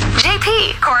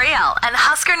Coriel and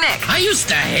Husker Nick. I used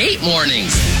to hate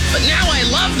mornings, but now I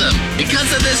love them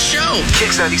because of this show.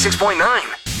 Kicks 96.9.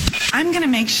 I'm going to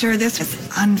make sure this is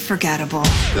unforgettable.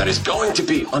 That is going to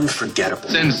be unforgettable.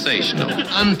 Sensational.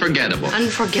 Unforgettable.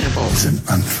 Unforgettable. It's an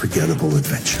unforgettable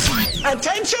adventure.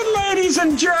 Attention, ladies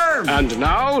and germs. And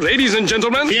now, ladies and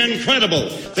gentlemen, the incredible,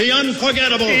 the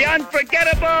unforgettable. The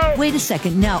unforgettable. Wait a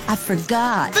second, no, I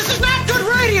forgot. This is not good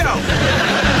radio.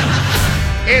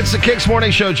 It's the Kicks Morning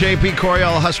Show. JP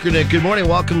Coriel, Husker Nick. Good morning.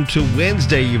 Welcome to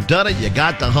Wednesday. You've done it. You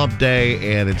got the hump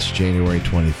day, and it's January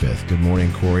 25th. Good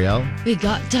morning, Coriel. We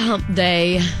got to hump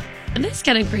day. And it's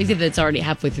kind of crazy that it's already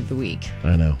halfway through the week.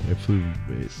 I know.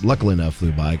 Luckily enough,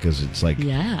 flew by because it's like,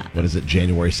 what is it,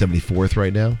 January 74th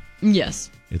right now? Yes.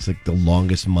 It's like the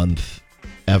longest month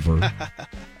ever.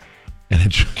 And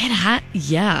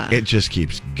it just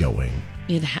keeps going.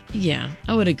 Yeah,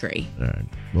 I would agree. All right.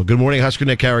 Well, good morning, Husker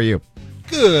Nick. How are you?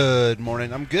 Good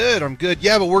morning. I'm good.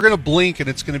 Yeah, but we're going to blink, and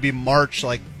it's going to be March,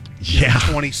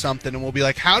 20-something, and we'll be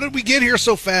like, how did we get here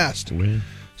so fast? Well,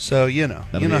 so,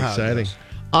 that'll be how exciting. it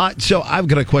goes. So I've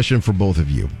got a question for both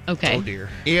of you. Okay. Oh, dear.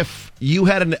 If you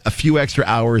had a few extra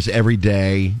hours every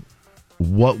day,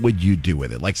 what would you do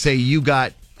with it? Like, say you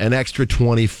got an extra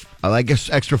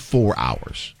extra 4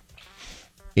 hours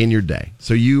in your day.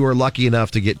 So you are lucky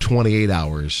enough to get 28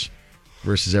 hours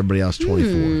versus everybody else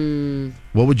 24.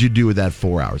 What would you do with that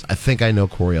 4 hours? I think I know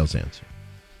Coriel's answer.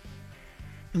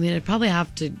 I mean, I'd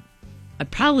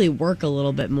probably work a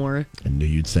little bit more. I knew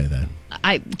you'd say that.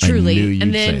 I truly. I knew you'd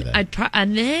and then say that.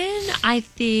 and then I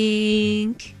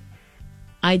think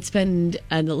I'd spend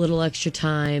a little extra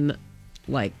time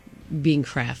being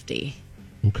crafty.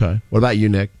 Okay. What about you,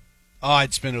 Nick? Oh,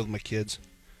 I'd spend it with my kids.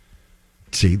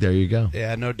 See, there you go.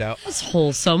 Yeah, no doubt. That's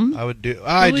wholesome. I would do.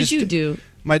 What would you do?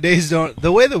 My days don't.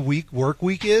 The way the work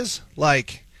week is, I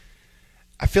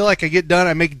feel like I get done,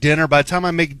 I make dinner. By the time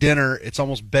I make dinner, it's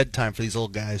almost bedtime for these little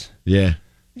guys. Yeah.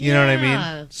 You know what I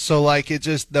mean? So, it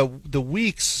just, the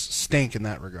weeks stink in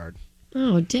that regard.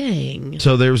 Oh, dang.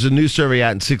 So there was a new survey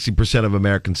out, and 60% of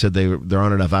Americans said there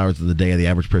aren't enough hours in the day. The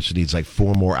average person needs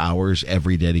 4 more hours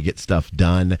every day to get stuff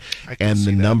done. And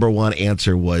the number one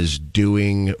answer was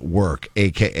doing work,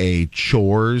 a.k.a.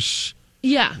 chores.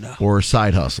 Yeah. Or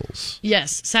side hustles.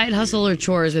 Yes. Side hustle or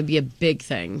chores would be a big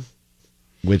thing.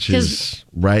 Which is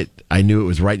right. I knew it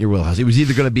was right in your wheelhouse. It was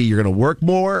either going to be you're going to work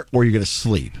more or you're going to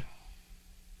sleep.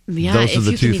 Yeah, those are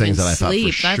the two things that I thought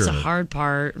for sure. That's a hard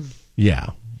part.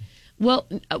 Yeah. Well,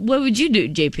 what would you do,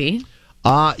 JP?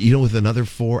 With another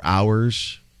 4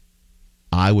 hours,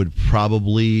 I would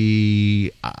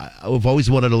probably. I've always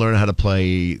wanted to learn how to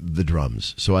play the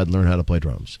drums, so I'd learn how to play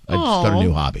drums. I'd start a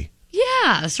new hobby.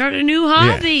 Yeah, start a new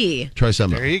hobby. Yeah. Try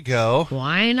something. There you go.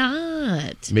 Why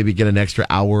not? Maybe get an extra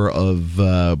hour of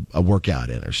a workout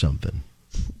in or something.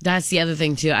 That's the other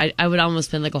thing, too. I would almost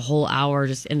spend a whole hour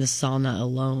just in the sauna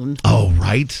alone. Oh,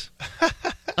 right?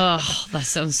 Oh, that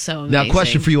sounds so amazing. Now,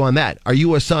 question for you on that. Are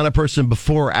you a sauna person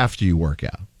before or after you work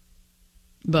out?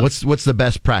 Both. What's the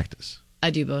best practice? I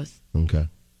do both. Okay.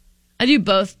 I do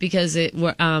both because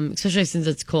especially since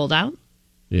it's cold out,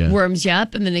 warms you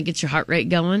up and then it gets your heart rate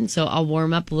going. So I'll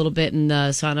warm up a little bit in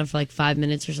the sauna for 5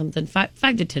 minutes or something, 5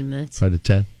 to 10 minutes. 5 to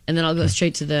 10. And then I'll go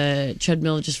straight to the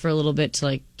treadmill just for a little bit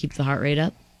to keep the heart rate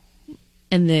up.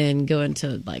 And then go into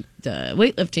the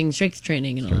weightlifting, strength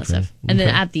training, and all that stuff. And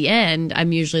then at the end,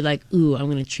 I'm usually ooh,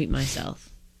 I'm going to treat myself.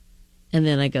 And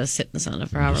then I go sit in the sauna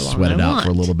for however long I want. Sweat it out for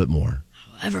a little bit more.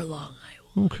 However long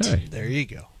I want. Okay. There you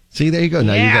go. See, there you go.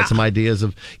 Now you got some ideas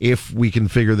of if we can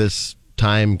figure this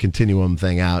time continuum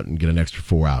thing out and get an extra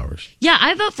 4 hours. Yeah,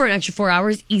 I vote for an extra 4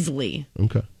 hours easily.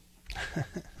 Okay.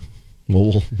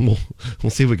 Well, we'll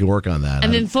see if we can work on that.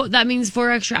 And then that means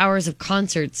 4 extra hours of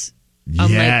concerts on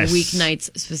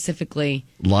weeknights specifically.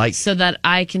 So that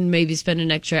I can maybe spend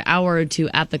an extra hour or two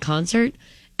at the concert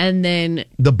and then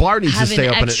the bar needs have to stay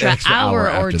an open extra an extra hour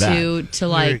or after two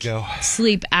to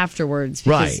sleep afterwards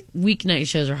because right. Weeknight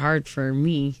shows are hard for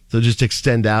me. So just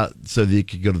extend out so that you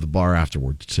could go to the bar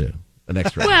afterwards too. An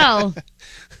extra well,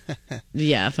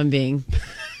 yeah, if I'm being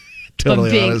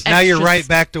totally honest. Now you're right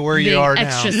back to where you are now.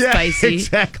 Extra spicy. Yeah,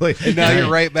 exactly. And now you're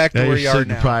right back to where you are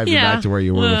now. Deprived, you're back to where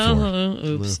you were before.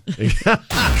 Oops.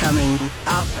 Coming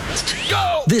up.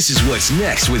 Go! This is what's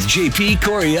next with JP,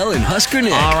 Coriel, and Husker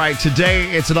Nick. All right,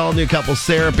 today it's an all-new couples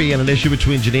therapy and an issue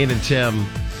between Janine and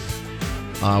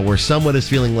Tim where someone is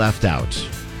feeling left out.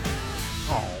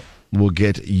 We'll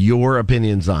get your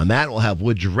opinions on that. We'll have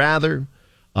Would You Rather,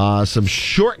 some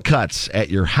shortcuts at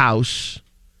your house,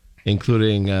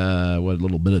 including what a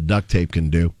little bit of duct tape can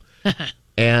do.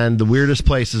 And the weirdest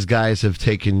places guys have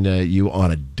taken you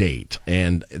on a date.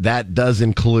 And that does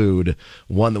include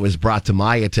one that was brought to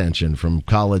my attention from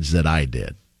college that I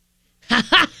did.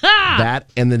 That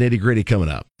and the nitty-gritty coming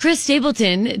up. Chris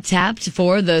Stapleton tapped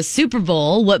for the Super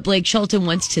Bowl, what Blake Shelton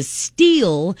wants to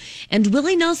steal, and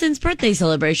Willie Nelson's birthday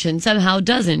celebration somehow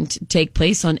doesn't take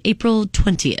place on April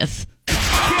 20th.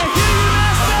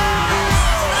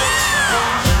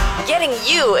 Getting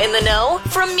you in the know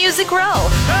from Music Row.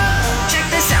 Check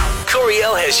this out.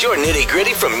 Coriel has your nitty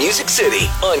gritty from Music City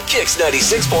on Kix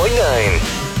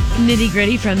 96.9. Nitty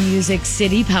Gritty from Music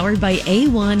City, powered by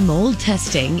A1 Mold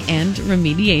Testing and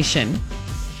Remediation.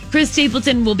 Chris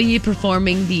Stapleton will be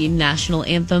performing the national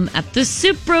anthem at the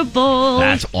Super Bowl.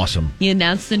 That's awesome. He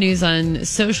announced the news on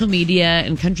social media,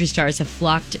 and country stars have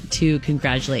flocked to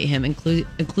congratulate him,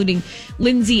 including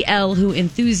Lindsay L., who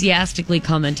enthusiastically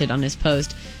commented on his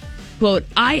post, quote,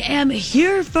 "I am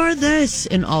here for this,"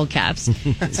 in all caps.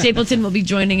 Stapleton will be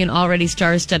joining an already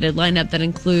star-studded lineup that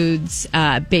includes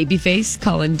Babyface,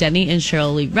 Colin Denny, and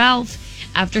Cheryl Lee Ralph.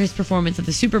 After his performance at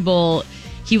the Super Bowl,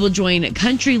 he will join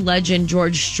country legend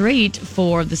George Strait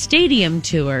for the Stadium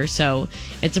Tour. So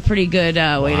it's a pretty good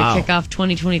way to kick off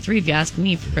 2023, if you ask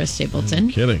me, for Chris Stapleton.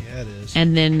 Kidding. Yeah, it is.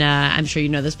 And then I'm sure you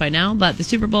know this by now, but the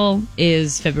Super Bowl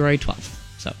is February 12th.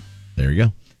 So There you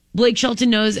go. Blake Shelton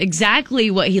knows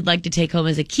exactly what he'd like to take home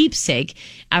as a keepsake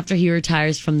after he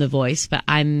retires from The Voice, but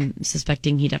I'm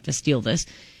suspecting he'd have to steal this.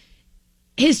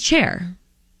 His chair.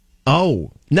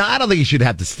 Oh, no, I don't think he should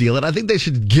have to steal it. I think they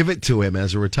should give it to him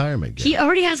as a retirement gift. He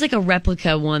already has like a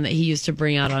replica one that he used to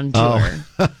bring out on tour.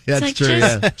 That's like, true.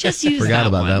 Just use Forgot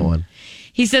about that one.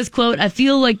 He says, quote, "I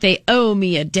feel like they owe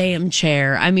me a damn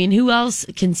chair. I mean, who else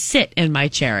can sit in my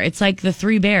chair? It's like the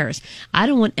Three Bears. I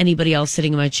don't want anybody else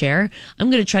sitting in my chair. I'm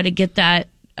going to try to get that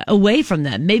away from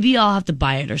them. Maybe I'll have to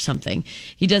buy it or something."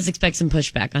 He does expect some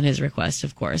pushback on his request,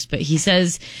 of course, but he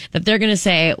says that they're going to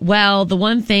say, "Well, the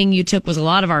one thing you took was a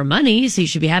lot of our money, so you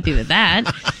should be happy with that."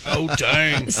 Oh,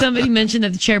 dang. Somebody mentioned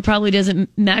that the chair probably doesn't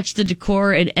match the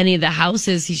decor in any of the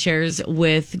houses he shares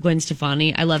with Gwen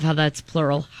Stefani. I love how that's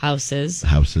plural, houses.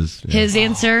 Houses. Yeah. His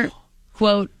answer,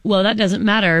 quote, "Well, that doesn't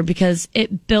matter because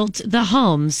it built the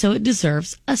home, so it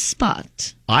deserves a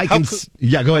spot." I can.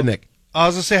 Yeah, go ahead, Nick. I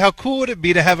was going to say, how cool would it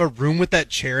be to have a room with that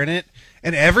chair in it?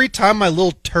 And every time my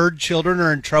little turd children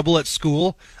are in trouble at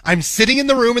school, I'm sitting in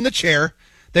the room in the chair.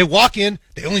 They walk in,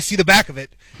 they only see the back of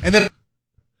it, and then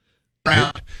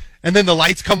around, and then the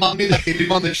lights come on me like they do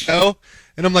on the show,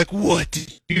 and I'm like, "What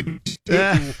did you do?"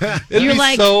 It'd You're be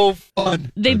like- so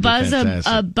fun. They buzz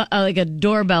fantastic. like a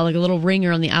doorbell, like a little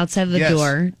ringer on the outside of the Yes.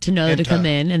 door to know to come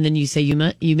in, and then you say you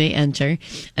may enter, and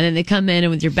then they come in,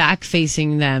 and with your back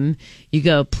facing them, you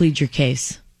go plead your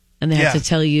case, and they have Yeah. to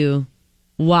tell you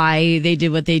why they did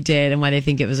what they did and why they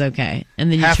think it was okay,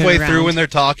 and then you Halfway turn through around. when they're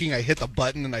talking, I hit the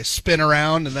button and I spin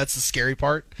around, and that's the scary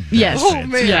part. Yes. Oh,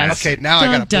 man. Yes. Okay, now I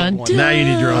got to Dun, build one. dun, Now you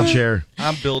need your own chair.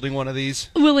 I'm building one of these.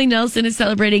 Willie Nelson is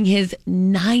celebrating his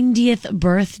 90th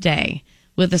birthday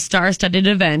with a star-studded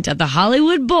event at the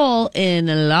Hollywood Bowl in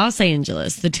Los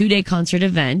Angeles. The 2-day concert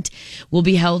event will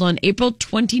be held on April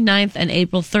 29th and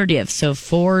April 30th, so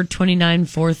 4/29,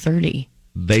 4/30.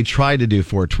 They tried to do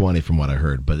 420 from what I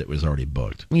heard, but it was already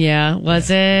booked. Yeah, was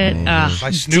it? Ugh,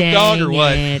 By Snoop Dogg or dang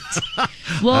what? it. I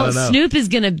Well, don't know. Snoop is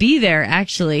going to be there,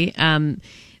 actually.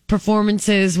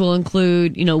 Performances will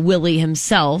include, Willie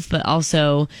himself, but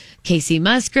also Casey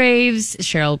Musgraves,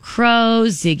 Sheryl Crow,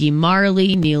 Ziggy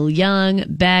Marley, Neil Young,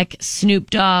 Beck, Snoop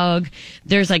Dogg.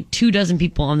 There's like 24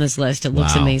 people on this list. It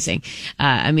looks Wow. amazing.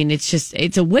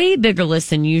 It's a way bigger list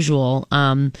than usual.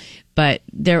 But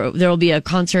there will be a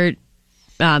concert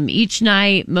each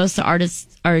night. Most of the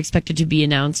artists are expected to be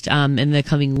announced in the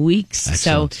coming weeks.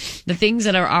 Excellent. So the things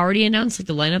that are already announced, like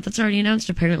the lineup that's already announced,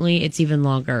 apparently it's even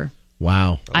longer.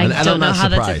 Wow. I And don't I'm know not how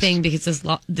that's a surprised. thing because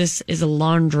this is a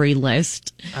laundry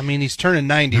list. I mean, he's turning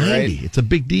 90, 90. right? It's a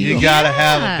big deal. You got to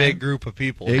have Yeah. a big group of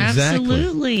people. Exactly.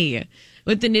 Absolutely.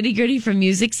 With the nitty gritty from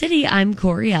Music City, I'm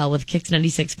Coriel with Kix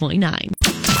 96.9.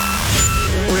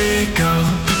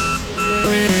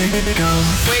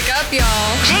 Wake up,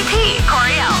 y'all. JP,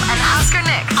 Coriel, and Husker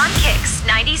Nick on Kix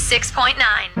 96.9.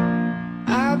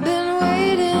 I've been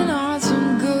waiting on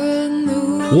some good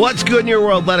news. What's good in your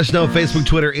world? Let us know. Facebook,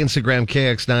 Twitter, Instagram,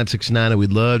 KX969. And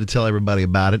we'd love to tell everybody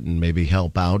about it and maybe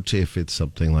help out if it's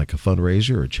something like a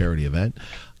fundraiser or a charity event.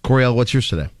 Coriel, what's yours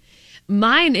today?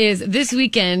 Mine is this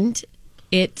weekend.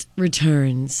 It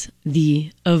returns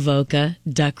the Avoca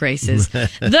duck races.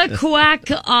 The quack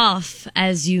off,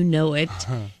 as you know it.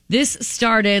 This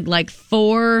started like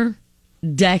 4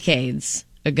 decades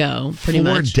ago, pretty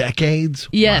 4 much. decades?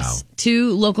 Yes. Wow.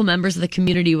 2 local members of the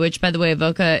community, which, by the way,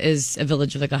 Avoca is a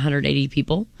village of like 180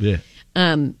 people. Yeah.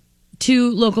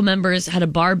 2 local members had a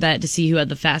bar bet to see who had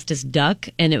the fastest duck,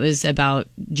 and it was about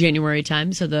January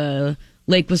time, so the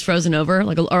lake was frozen over,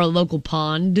 or a local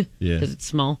pond, because it's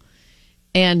small.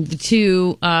 And the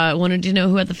 2 wanted to know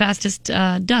who had the fastest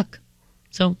duck.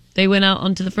 So they went out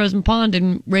onto the frozen pond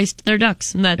and raced their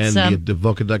ducks. And that's the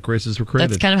Avoca Duck Races were created.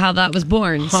 That's kind of how that was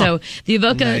born. Huh. So the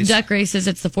Avoca Nice. Duck Races,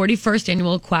 it's the 41st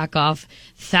annual Quack Off.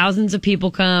 Thousands of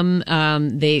people come.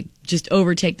 They just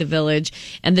overtake the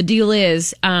village. And the deal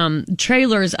is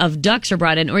trailers of ducks are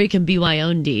brought in, or you can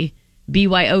BYOD,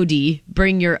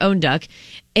 bring your own duck.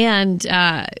 And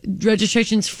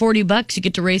registration's $40. You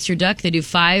get to race your duck. They do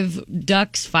 5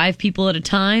 ducks, 5 people at a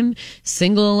time,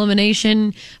 single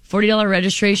elimination, $40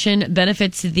 registration,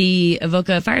 benefits the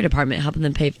Avoca Fire Department, helping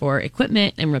them pay for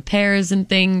equipment and repairs and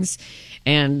things.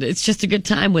 And it's just a good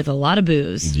time with a lot of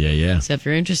booze. Yeah. So if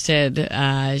you're interested,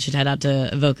 you should head out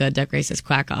to Avoca Duck Races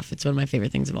Quack Off. It's one of my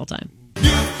favorite things of all time.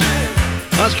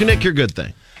 Oscar Nick, your good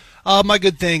thing. My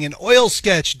good thing, an oil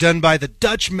sketch done by the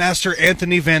Dutch master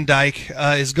Anthony van Dyck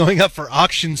is going up for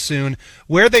auction soon.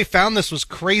 Where they found this was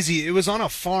crazy. It was on a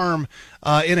farm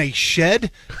in a shed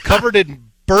covered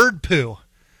in bird poo.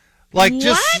 Like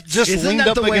just Isn't leaned that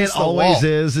up the way against it the always wall.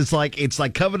 is? It's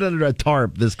like covered under a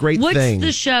tarp. This great What's thing.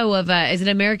 the show of, is it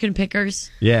American Pickers?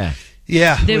 Yeah.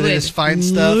 Yeah, They with would his fine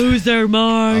stuff. lose their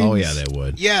minds. Oh yeah, they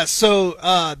would. Yeah,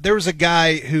 so there was a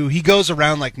guy who he goes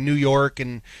around like New York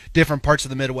and different parts of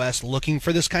the Midwest looking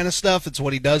for this kind of stuff. It's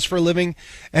what he does for a living.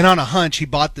 And on a hunch, he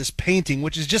bought this painting,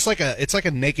 which is just like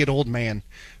a naked old man,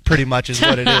 pretty much is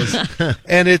what it is.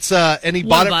 And he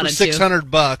bought it for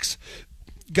 $600.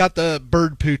 Got the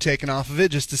bird poo taken off of it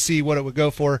just to see what it would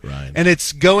go for. Right. And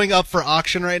it's going up for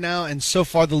auction right now, and so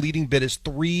far the leading bid is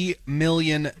 $3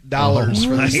 million for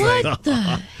this thing. What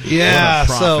the? Yeah, What a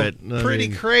profit. so I pretty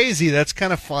mean- crazy. That's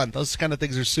kind of fun. Those kind of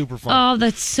things are super fun. Oh,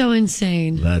 that's so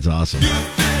insane. That's awesome.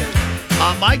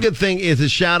 My good thing is a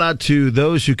shout out to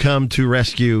those who come to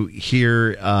rescue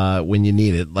here when you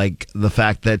need it. Like the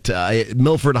fact that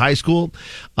Milford High School,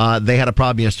 they had a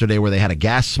problem yesterday where they had a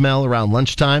gas smell around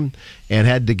lunchtime and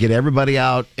had to get everybody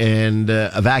out and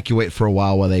evacuate for a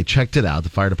while they checked it out. The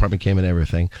fire department came and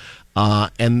everything,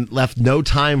 and left no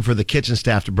time for the kitchen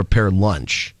staff to prepare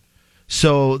lunch.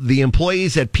 So the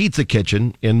employees at Pizza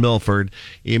Kitchen in Milford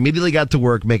immediately got to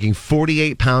work making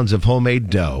 48 pounds of homemade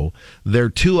dough. Their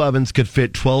 2 ovens could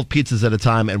fit 12 pizzas at a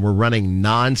time and were running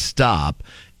nonstop.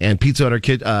 And Pizza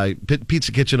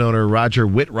Kitchen owner Roger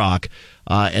Whitrock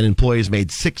and employees made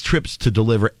 6 trips to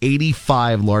deliver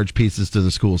 85 large pizzas to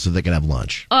the school so they could have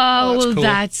lunch. Oh,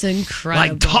 that's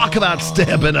incredible. Like, talk about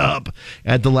stepping up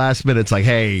at the last minute. It's like,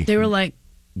 hey, They were like,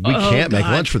 we oh, can't make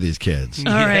God. lunch for these kids.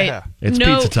 All right. It's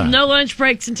no, pizza time. No lunch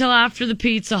breaks until after the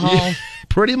pizza haul.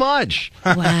 Pretty much.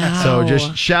 Wow. So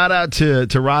just shout out to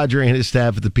Roger and his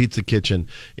staff at the Pizza Kitchen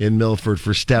in Milford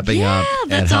for stepping up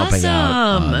and that's helping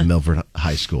out awesome. Milford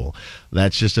High School.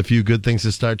 That's just a few good things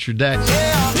to start your day.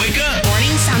 Wake up.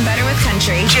 Mornings sound better with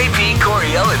country. JP,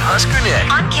 Coriel, and Husker Nick.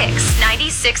 On Kicks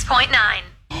 96.9.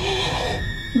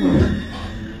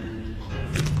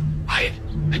 I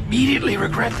immediately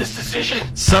regret this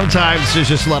decision. Sometimes there's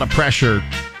just a lot of pressure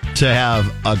to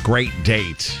have a great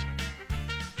date.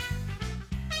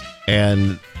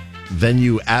 And then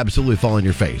you absolutely fall on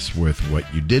your face with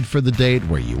what you did for the date,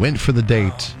 where you went for the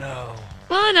date.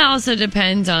 Well, it also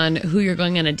depends on who you're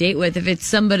going on a date with. If it's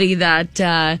somebody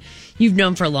that you've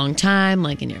known for a long time,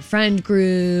 like in your friend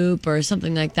group or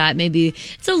something like that, maybe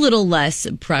it's a little less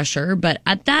pressure. But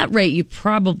at that rate, you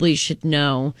probably should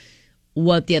know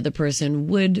what the other person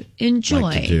would enjoy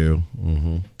Like to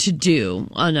do. to do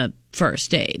on a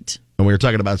first date. And we were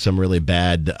talking about some really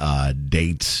bad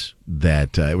dates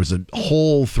that it was a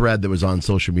whole thread that was on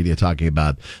social media talking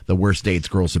about the worst dates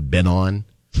girls have been on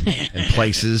and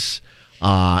places.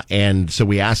 And so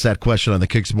we asked that question on the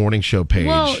Kicks Morning Show page.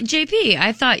 Well, JP,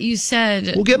 I thought you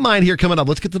said... We'll get mine here coming up.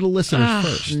 Let's get to the listeners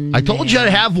first. I told you I'd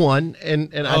have one, and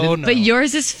I didn't. But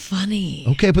yours is funny.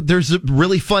 Okay, but there's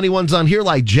really funny ones on here.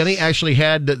 Like Jenny actually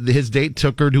had his date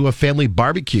took her to a family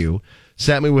barbecue,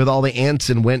 sat me with all the aunts,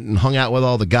 and went and hung out with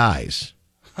all the guys.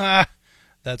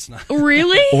 That's not.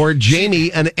 Really? Or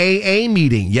Jamie, an AA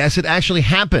meeting. Yes, it actually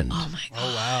happened. Oh, my God.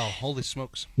 Oh, wow. Holy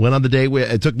smokes. Went on the date.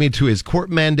 It took me to his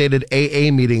court-mandated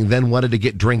AA meeting, then wanted to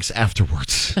get drinks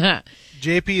afterwards.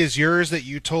 JP, is yours that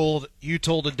you told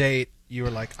a date you were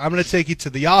like, I'm going to take you to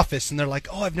the office. And they're like,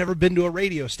 oh, I've never been to a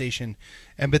radio station.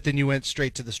 But then you went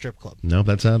straight to the strip club. No,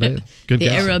 that's not it. Good The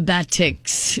guess.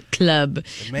 Aerobatics Club.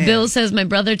 Man. Bill says, my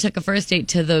brother took a first date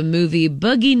to the movie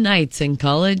Boogie Nights in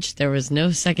college. There was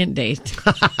no second date.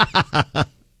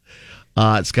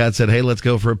 Scott said, hey, let's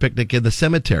go for a picnic in the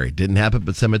cemetery. Didn't happen,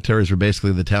 but cemeteries were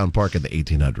basically the town park in the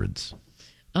 1800s.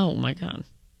 Oh, my God.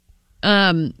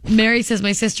 Mary says,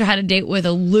 my sister had a date with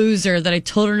a loser that I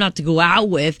told her not to go out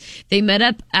with. They met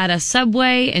up at a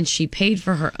Subway, and she paid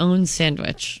for her own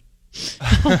sandwich.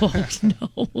 Oh,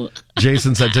 no.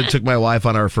 Jason said, took my wife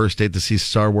on our first date to see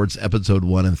Star Wars Episode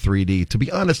 1 in 3D. To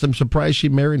be honest, I'm surprised she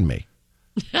married me.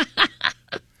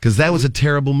 Because that was a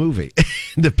terrible movie.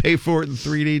 To pay for it in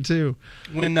 3D, too.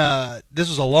 When this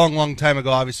was a long, long time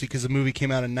ago, obviously, because the movie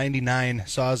came out in 99,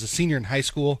 so I was a senior in high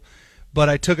school. But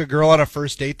I took a girl on a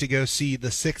first date to go see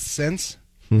The Sixth Sense.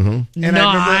 Mm-hmm. And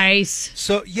nice.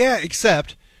 So, yeah,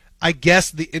 except I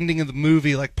guessed the ending of the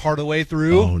movie like part of the way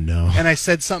through. Oh, no. And I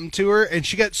said something to her, and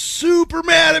she got super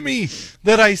mad at me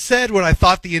that I said what I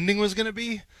thought the ending was going to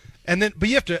be. And then, but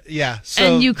you have to, yeah. So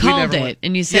and you we called never it, went.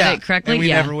 and you said Yeah, it correctly. And we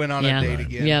yeah. never went on a date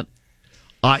again.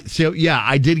 Yep. So, yeah,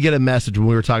 I did get a message when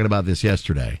we were talking about this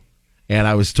yesterday. And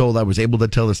I was told I was able to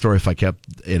tell the story if I kept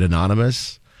it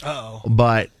anonymous. Uh-oh.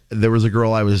 But there was a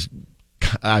girl I was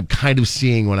kind of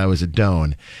seeing when I was at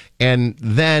Doane. And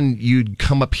then you'd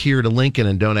come up here to Lincoln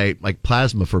and donate like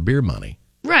plasma for beer money.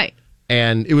 Right.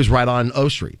 And it was right on O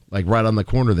Street, like right on the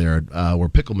corner there where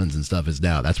Pickleman's and stuff is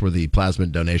now. That's where the Plasma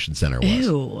Donation Center was.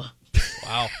 Ew.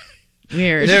 Wow.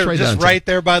 Weird. They're just right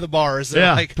there by the bars. They're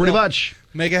Yeah, like, pretty "Oh, much.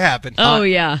 Make it happen. Oh,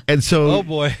 yeah. And so Oh,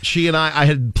 boy. she and I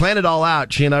had planned it all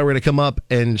out. She and I were going to come up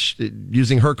and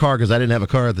using her car, because I didn't have a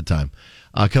car at the time,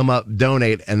 come up,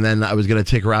 donate, and then I was going to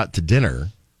take her out to dinner.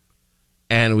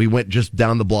 And we went just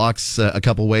down the blocks a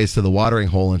couple ways to the watering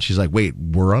hole, and she's like, wait,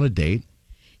 we're on a date?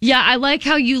 Yeah, I like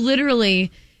how you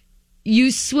literally...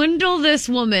 You swindle this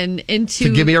woman into... To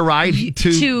give me a ride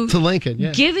to Lincoln.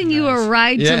 Yeah. Giving you a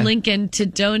ride Yeah. to Lincoln to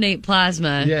donate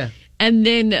plasma. Yeah. And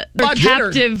then Bought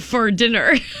captive dinner. for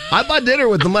dinner. I bought dinner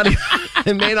with the money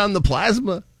I made on the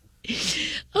plasma.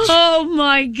 Oh,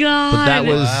 my God. But that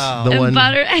was the one.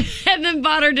 And then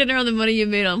bought her dinner on the money you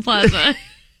made on plasma.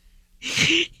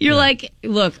 You're like,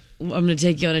 look, I'm going to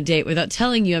take you on a date without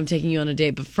telling you I'm taking you on a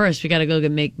date. But first, we got to go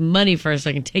make money first so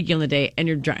I can take you on the date. And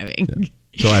you're driving. Yeah.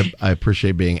 So I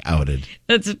appreciate being outed.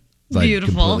 That's I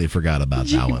beautiful. completely forgot about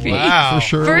that one. Wow. For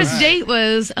sure. First date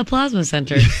was a plasma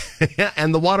center.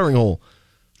 And the watering hole.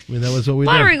 I mean, that was what we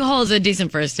Watering did. hole is a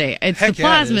decent first date. It's Heck the yeah,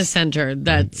 it plasma is. center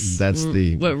that's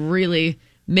the what really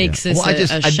makes Yeah. this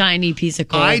Well, a shiny piece of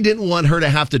coal. I didn't want her to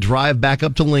have to drive back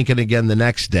up to Lincoln again the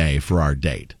next day for our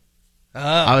date.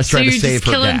 I was so trying you're to save just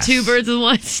her killing gas. two birds with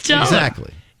one stone.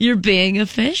 Exactly. You're being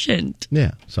efficient.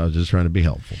 Yeah. So I was just trying to be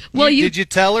helpful. Well, Did you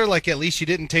tell her, like, at least you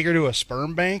didn't take her to a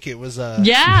sperm bank? It was a...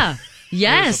 Yeah. It was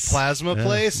Yes. a plasma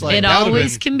place. Like, It that would've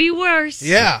always been- can be worse.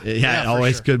 Yeah. Yeah, it for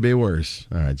always sure. could be worse.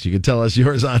 All right, so you can tell us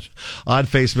yours on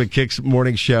Facebook, Kicks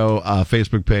Morning Show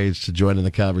Facebook page to join in the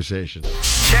conversation.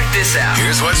 Check this out.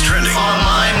 Here's what's trending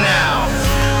online now.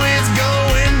 It's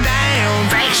going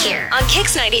down. Right here on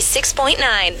Kix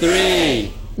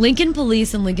 96.9. Lincoln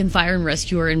Police and Lincoln Fire and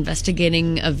Rescue are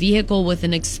investigating a vehicle with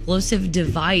an explosive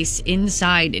device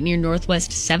inside near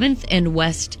Northwest 7th and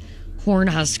West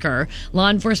Cornhusker. Law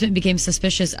enforcement became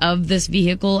suspicious of this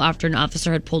vehicle after an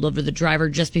officer had pulled over the driver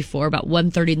just before about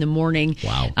 1:30 in the morning.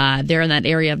 Wow. There in that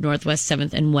area of Northwest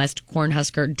 7th and West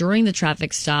Cornhusker. During the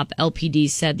traffic stop, LPD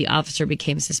said the officer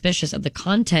became suspicious of the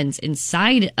contents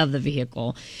inside of the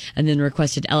vehicle and then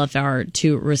requested LFR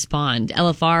to respond.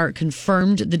 LFR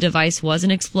confirmed the device was an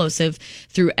explosive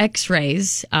through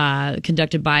x-rays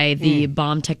conducted by the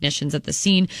bomb technicians at the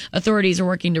scene. Authorities are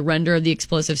working to render the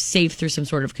explosive safe through some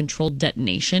sort of controlled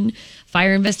detonation.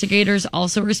 Fire investigators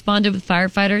also responded with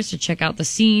firefighters to check out the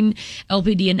scene.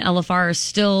 LPD and LFR are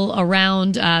still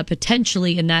around,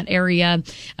 potentially in that area.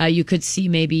 You could see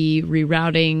maybe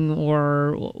rerouting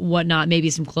or whatnot, maybe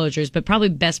some closures, but probably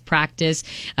best practice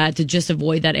to just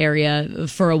avoid that area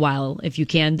for a while if you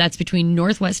can. That's between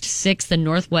Northwest 6th and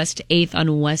Northwest 8th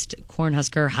on West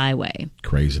Cornhusker Highway.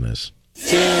 Craziness.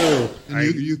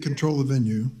 And you control the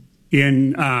venue.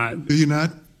 In Do you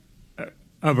not?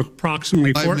 of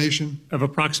approximately Live Nation? of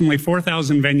approximately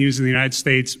 4,000 venues in the United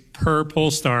States per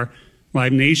Pollstar,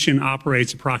 Live Nation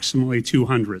operates approximately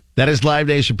 200. That is Live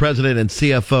Nation President and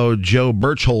CFO Joe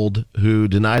Berchtold, who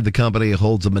denied the company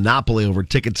holds a monopoly over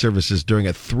ticket services during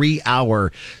a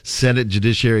 3-hour Senate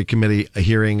Judiciary Committee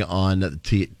hearing on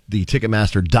the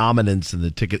Ticketmaster dominance in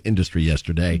the ticket industry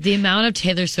yesterday. The amount of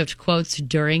Taylor Swift quotes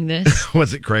during this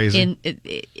Was it crazy?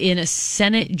 in a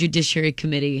Senate Judiciary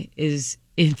Committee is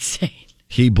insane.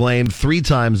 He blamed 3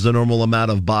 times the normal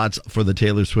amount of bots for the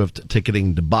Taylor Swift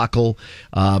ticketing debacle.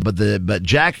 But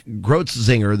Jack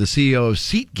Grotzinger, the CEO of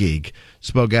SeatGeek,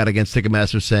 spoke out against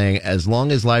Ticketmaster, saying, as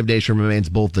long as Live Nation remains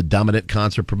both the dominant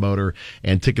concert promoter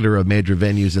and ticketer of major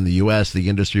venues in the U.S., the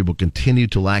industry will continue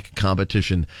to lack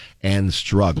competition and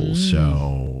struggle.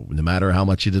 So no matter how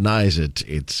much he denies it,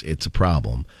 it's a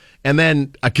problem. And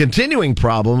then a continuing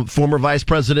problem, former Vice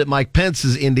President Mike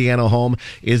Pence's Indiana home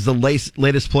is the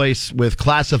latest place with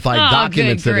classified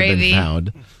documents that have been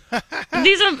found.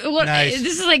 These are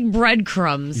This is like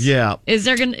breadcrumbs. Yeah. Is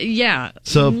there gonna? Yeah.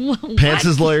 So What?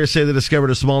 Pence's lawyers say they discovered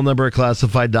a small number of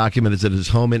classified documents at his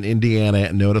home in Indiana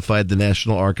and notified the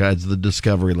National Archives of the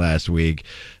discovery last week.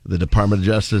 The Department of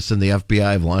Justice and the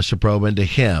FBI have launched a probe into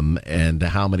him and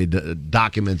how many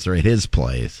documents are at his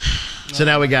place. So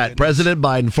now we got President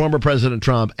Biden, former President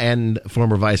Trump, and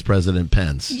former Vice President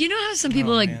Pence. You know how some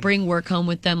people bring work home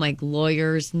with them, like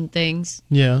lawyers and things.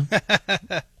 Yeah.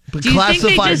 But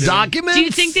classified documents? Do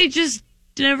you think they just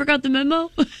never got the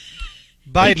memo?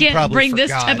 Biden you can't probably bring forgot.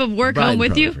 this type of work home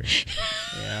with you.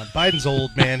 Yeah, Biden's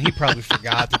old, man. He probably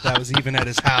forgot that was even at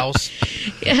his house.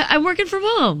 Yeah, I'm working from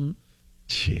home.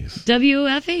 Jeez.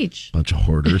 WFH. Bunch of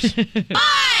hoarders. It's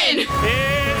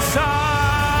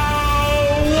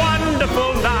a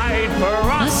wonderful night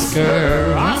for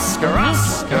Oscar.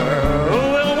 Who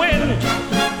will win?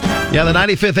 Yeah, the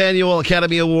 95th Annual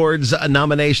Academy Awards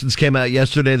nominations came out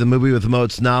yesterday. The movie with the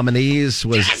most nominees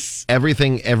was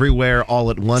Everything Everywhere All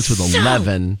at Once with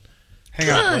 11. Hang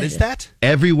on, what is that?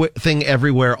 Everything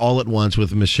Everywhere All at Once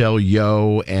with Michelle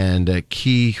Yeoh and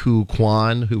Ki Hu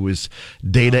Kwan, who was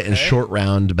Data in Short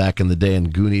Round back in the day in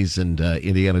Goonies and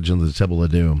Indiana Jones and the Temple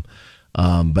of Doom.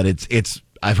 But it's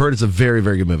I've heard it's a very,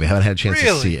 very good movie. I haven't had a chance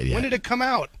to see it yet. When did it come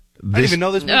out? I didn't even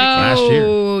know this movie came out. Last year.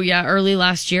 Oh, yeah, early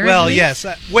last year. Well, yes.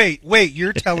 Wait,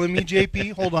 you're telling me,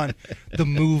 JP? Hold on. The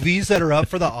movies that are up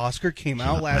for the Oscar came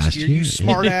out last year, you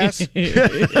smart ass.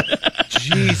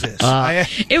 Jesus.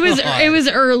 It was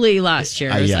early last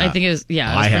year. I think it was I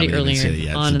pretty haven't early even seen it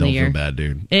yet, on so in don't the year. feel bad,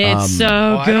 dude. It's so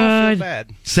I good. don't feel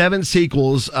bad. 7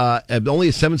 sequels.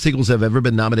 Only 7 sequels have ever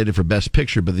been nominated for Best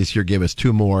Picture, but this year gave us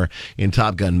 2 more in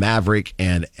Top Gun Maverick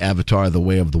and Avatar: The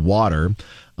Way of the Water.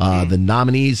 The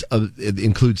nominees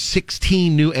include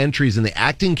 16 new entries in the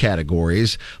acting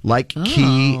categories, like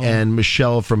Key and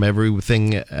Michelle from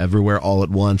Everything Everywhere All at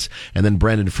Once, and then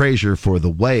Brendan Fraser for The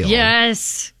Whale.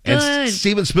 Yes. Good. And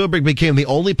Steven Spielberg became the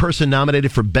only person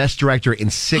nominated for Best Director in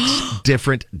 6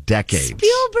 different decades.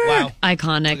 Spielberg. Wow.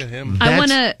 Iconic. Look at him.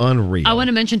 That's unreal. I want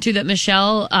to mention, too, that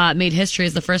Michelle made history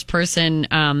as the first person,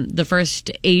 the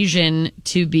first Asian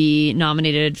to be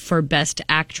nominated for Best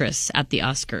Actress at the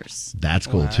Oscars. That's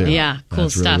cool, too. Yeah, cool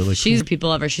That's really, stuff. really cool. She's people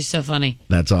love her. She's so funny.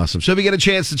 That's awesome. So if you get a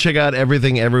chance to check out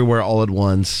Everything Everywhere All at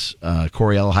Once,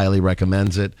 Coriel highly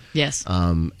recommends it. Yes.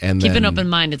 And Keep then, an open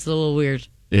mind. It's a little weird.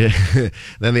 Then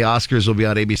the Oscars will be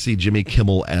on ABC. Jimmy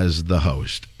Kimmel as the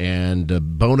host.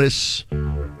 And bonus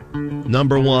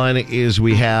number 1 is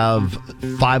we have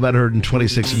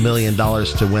 $526 million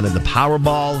to win in the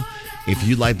Powerball. If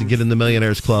you'd like to get in the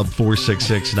Millionaires Club,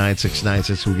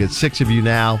 466-9696. We'll get 6 of you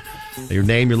now. Your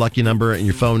name, your lucky number, and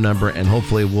your phone number, and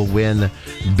hopefully we'll win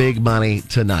big money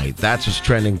tonight. That's what's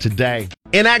trending today.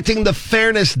 Enacting the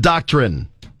fairness doctrine.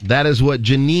 That is what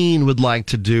Janine would like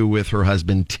to do with her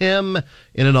husband, Tim,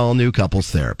 in an all-new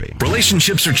couples therapy.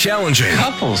 Relationships are challenging.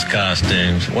 Couples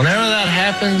costumes. Whenever that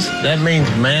happens, that means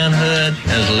manhood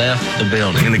has left the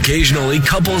building. And occasionally,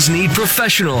 couples need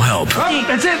professional help. Oh,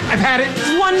 that's it. I've had it.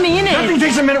 1 minute. Nothing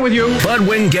takes a minute with you. But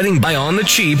when getting by on the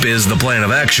cheap is the plan of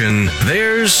action,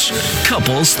 there's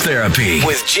couples therapy.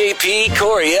 With JP,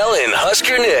 Coriel, and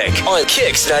Husker Nick on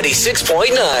Kicks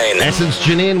 96.9. And since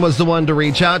Janine was the one to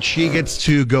reach out, she gets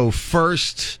to go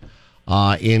first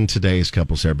in today's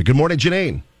couples therapy. Good morning,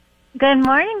 Janine. Good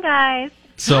morning, guys.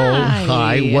 So,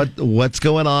 Hi. what's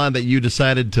going on that you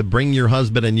decided to bring your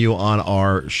husband and you on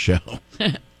our show?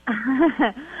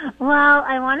 Well,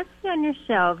 I wanted to be on your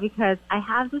show because I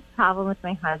have this problem with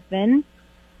my husband,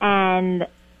 and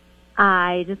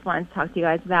I just wanted to talk to you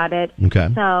guys about it. Okay.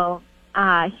 So,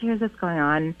 here's what's going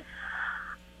on.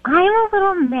 I'm a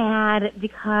little mad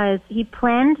because he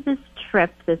planned this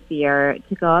trip this year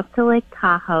to go up to Lake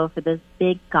Tahoe for this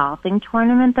big golfing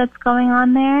tournament that's going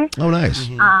on there. Oh, nice.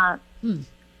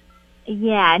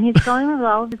 Yeah, and he's going with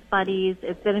all of his buddies.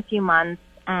 It's been a few months,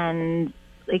 and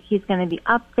like he's going to be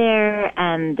up there,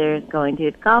 and they're going to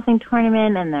a golfing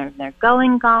tournament, and they're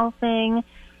going golfing,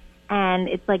 and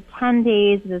it's like 10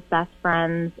 days with his best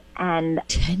friends, and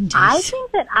 10 days. I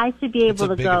think that I should be able It's a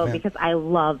to big go event. because I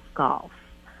love golf.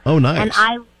 Oh, nice. And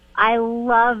I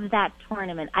love that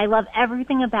tournament. I love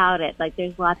everything about it. Like,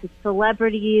 there's lots of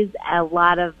celebrities, a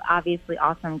lot of obviously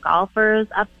awesome golfers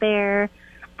up there,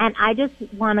 and I just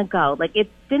want to go. Like, it's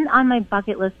been on my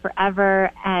bucket list forever,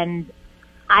 and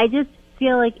I just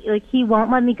feel like he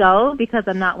won't let me go because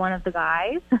I'm not one of the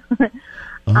guys.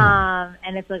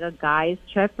 And it's like a guy's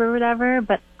trip or whatever,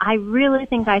 but I really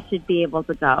think I should be able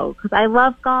to go because I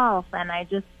love golf, and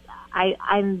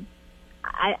I'm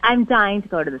dying to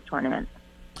go to this tournament.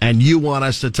 And you want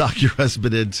us to talk your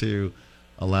husband into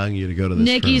allowing you to go to this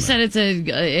Nick, you tournament. said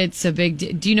it's a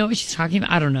big. Do you know what she's talking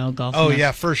about? I don't know golf. Oh enough.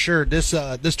 yeah, for sure. This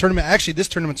tournament, actually, this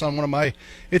tournament's on one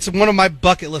of my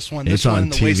bucket list ones. It's This one on in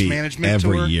the TV Waste Management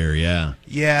every Tour. year, yeah.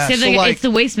 Yeah, So it's the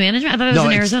waste management. I thought it was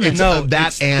in Arizona. It's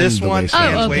it's and this the one waste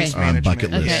and management waste are on management.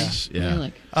 bucket lists. Okay. Yeah.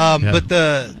 Look. Yeah. But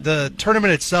the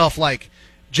tournament itself, like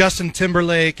Justin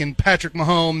Timberlake and Patrick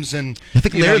Mahomes, and I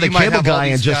think Larry the you might Cable have all Guy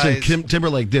and these Justin guys.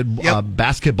 Timberlake did a Yep.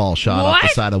 basketball shot off the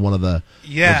What? side of one of the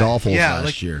golf holes last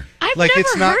like, year. I've like never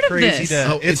it's not heard of crazy this.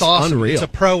 to. Oh, it's it's awesome. unreal. It's a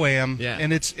pro-am, Yeah.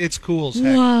 and it's cool as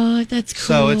heck. What? That's cool.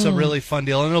 So it's a really fun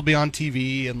deal, and it'll be on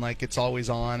TV, and like it's always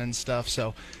on and stuff.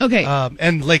 So Okay.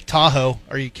 and Lake Tahoe.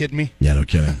 Are you kidding me? Yeah, no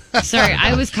kidding. Sorry,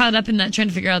 I was caught up in that trying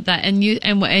to figure out that, and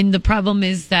the problem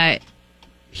is that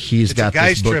He's It's got a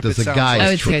guy's this booked trip, as a it sounds guy's like.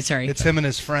 oh, it's trip. okay. Sorry. It's him and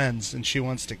his friends, and she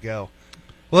wants to go.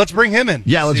 Well, let's bring him in.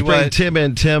 Yeah, let's See bring what- Tim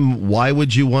in. Tim, why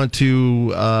would you want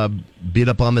to beat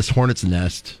up on this hornet's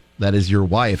nest that is your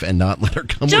wife and not let her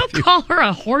come Don't with you? call her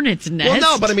a hornet's nest. Well,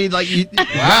 no, but I mean, like,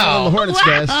 wow, the hornet's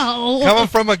nest. Coming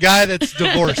from a guy that's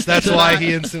divorced, that's why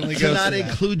he instantly To goes not to that.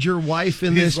 include your wife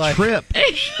in He's this like- trip.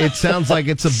 It sounds like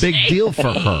it's a big deal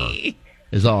for her,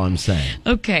 is all I'm saying.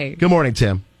 Okay. Good morning,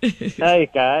 Tim. Hey,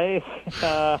 guys.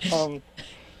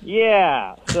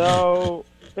 Yeah, so,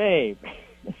 babe,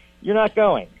 you're not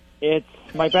going. It's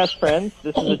my best friends.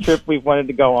 This is a trip we've wanted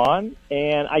to go on,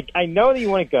 and I know that you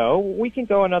want to go. We can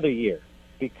go another year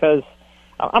because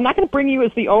I'm not going to bring you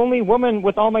as the only woman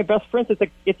with all my best friends.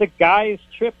 It's a guy's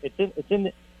trip. It's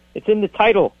in the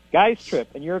title, guy's trip,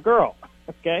 and you're a girl.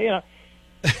 Okay,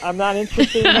 I'm not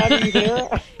interested in having you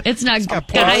there. It's not got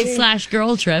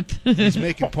guy/girl trip. He's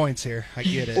making points here. I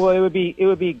get it. Well, it would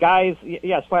be guys,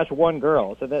 yeah, / one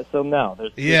girl. So no,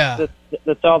 Yeah.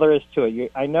 that's all there is to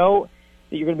it. I know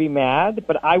that you're going to be mad,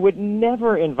 but I would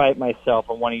never invite myself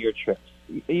on one of your trips.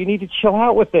 You need to chill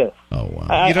out with this. Oh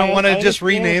wow! You don't want to just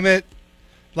understand. rename it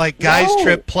like guy's No.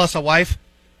 trip plus a wife?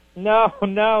 No.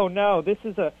 This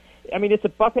is it's a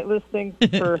bucket list thing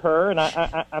for her, and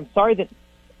I'm sorry that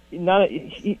none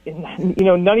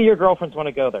of your girlfriends want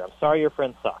to go there. I'm sorry your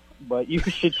friends suck, but you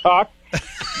should talk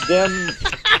them.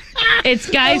 It's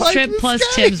guy's trip plus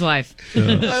Tim's wife.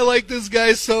 I like this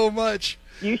guy so much.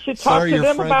 You should talk Sorry, to your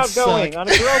them friends about suck. going on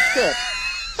a girls trip.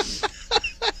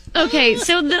 Okay,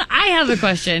 so then I have a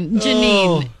question,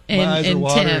 Janine my eyes are and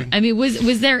watering. Tim. I mean,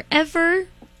 was there ever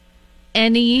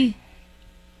any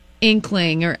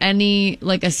inkling or any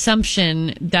like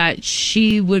assumption that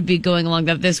she would be going along,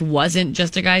 that this wasn't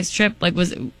just a guy's trip? Like,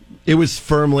 was It was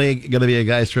firmly going to be a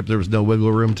guy's trip. There was no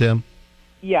wiggle room, Tim.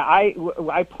 Yeah,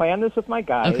 I planned this with my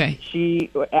guys. Okay.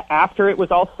 She, after it was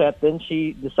all set, then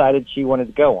she decided she wanted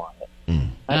to go on it.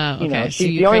 okay? She's So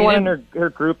you the only one created in her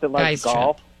group that likes guy's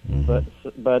golf, but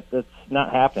it's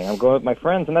not happening. I'm going with my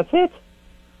friends, and that's it.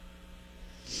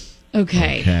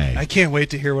 okay. I can't wait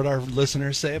to hear what our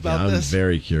listeners say about I'm this.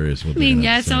 very curious. What I mean,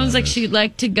 yeah, it it sounds like she'd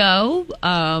like to go.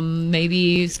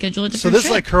 Maybe schedule a different So this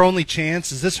is trip. like her only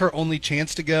chance? Is this her only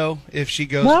chance to go if she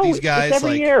goes No, with these guys? it's every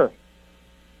like, year.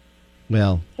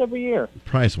 Well, It's every year.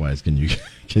 price wise, can you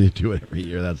do it every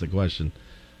year? That's the question.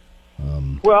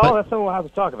 Well, but- that's what we'll have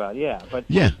to talk about. Yeah, but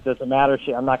Yeah. it doesn't matter.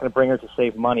 I'm not going to bring her to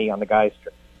save money on the guys'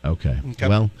 trip. Okay. Okay.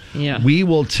 Well, Yeah. we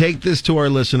will take this to our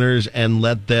listeners and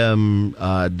let them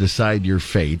decide your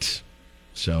fate.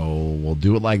 So we'll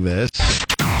do it like this.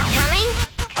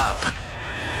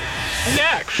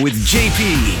 Next. With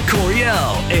JP,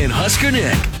 Coriel, and Husker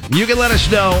Nick. You can let us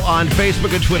know on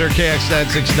Facebook and Twitter,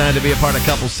 KX969, to be a part of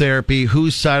Couples Therapy.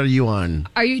 Whose side are you on?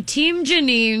 Are you Team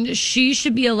Janine? She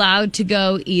should be allowed to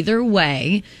go either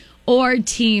way. Or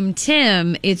Team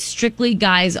Tim? It's strictly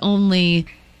guys only,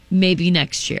 maybe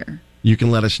next year. You can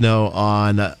let us know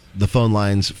on the phone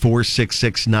lines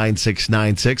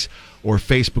 466-9696 or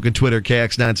Facebook and Twitter,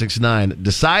 KX969.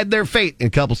 Decide their fate in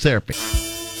Couples Therapy.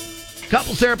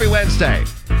 Couples Therapy Wednesday.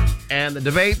 And the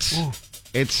debates,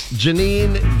 it's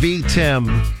Janine v.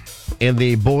 Tim in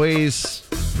the boys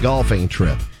golfing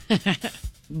trip.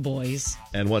 Boys.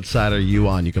 And what side are you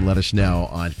on? You can let us know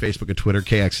on Facebook and Twitter,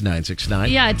 KX969.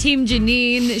 Yeah, Team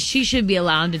Janine, she should be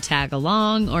allowed to tag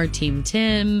along, or Team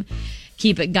Tim,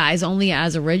 keep it guys only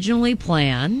as originally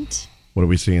planned. What are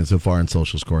we seeing so far in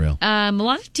socials, Coriel? A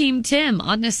lot of Team Tim,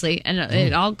 honestly, and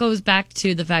it all goes back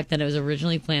to the fact that it was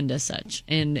originally planned as such,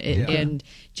 and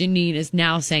Janine is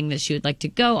now saying that she would like to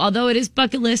go, although it is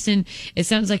bucket list, and it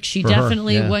sounds like she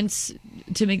definitely wants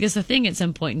to make this a thing at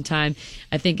some point in time.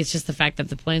 I think it's just the fact that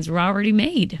the plans were already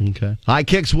made. Okay. Hi,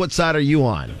 Kix. What side are you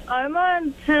on? I'm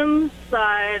on Tim's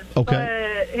side,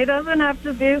 Okay. but he doesn't have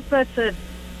to be such a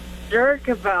jerk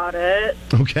about it.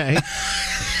 Okay.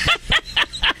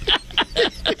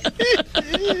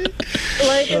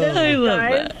 Like, it is I a love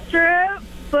guy's trip,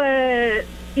 but,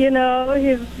 you know,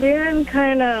 he's being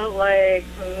kind of, like,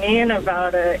 mean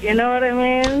about it. You know what I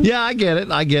mean? Yeah, I get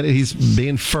it. He's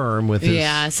being firm with his...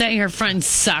 Yeah, saying her friends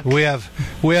suck. We have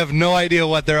no idea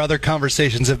what their other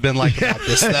conversations have been like about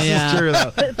this stuff. This is true,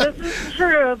 though.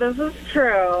 This is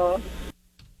true.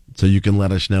 So you can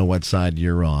let us know what side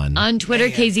you're on. On Twitter,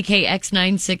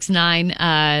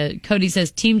 KZKX969, Cody says,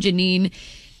 Team Janine,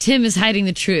 Tim is hiding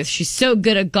the truth. She's so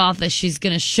good at golf that she's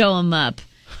going to show him up.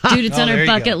 Dude, it's on her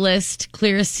bucket list.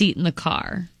 Clear a seat in the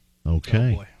car.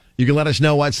 Okay. You can let us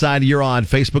know what side you're on.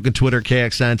 Facebook and Twitter,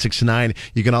 KX969.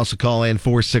 You can also call in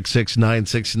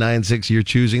 466-9696. You're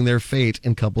choosing their fate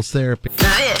in couples therapy.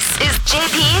 This is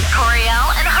JP,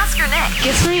 Coriel, and Husker Nick.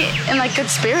 Gets me in like good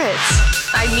spirits.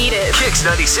 I need it. Kicks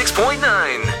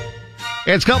 96.9.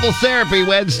 It's Couples Therapy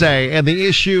Wednesday, and the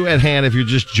issue at hand, if you're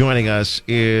just joining us,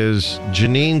 is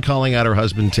Janine calling out her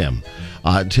husband, Tim.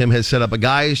 Tim has set up a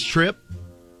guy's trip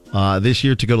this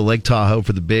year to go to Lake Tahoe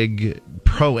for the big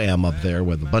Pro-Am up there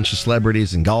with a bunch of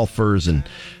celebrities and golfers, and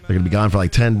they're going to be gone for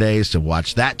like 10 days to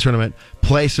watch that tournament,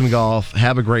 play some golf,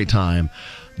 have a great time.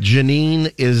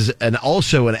 Janine is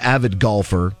also an avid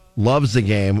golfer, loves the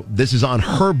game. This is on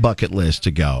her bucket list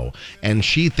to go, and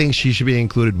she thinks she should be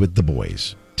included with the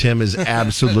boys. Tim is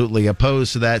absolutely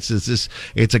opposed to that, since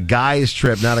it's a guy's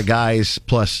trip, not a guys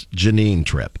plus Janine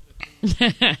trip.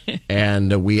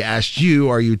 And we asked you,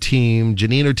 are you Team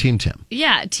Janine or Team Tim?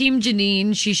 Yeah, Team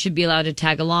Janine, she should be allowed to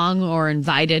tag along or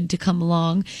invited to come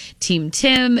along. Team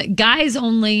Tim, guys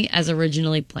only as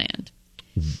originally planned.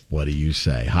 What do you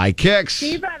say? Hi, Kix.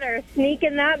 She better sneak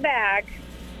in that bag.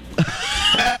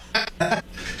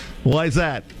 Why is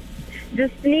that?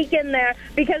 Just sneak in there,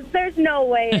 because there's no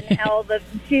way in hell that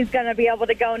she's going to be able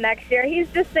to go next year. He's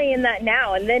just saying that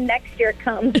now, and then next year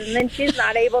comes, and then she's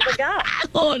not able to go.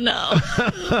 Oh,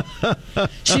 no.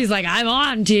 She's like, I'm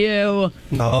on to you.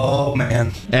 Oh,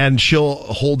 man. And she'll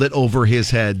hold it over his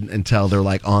head until they're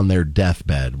like on their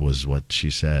deathbed, was what she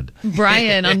said.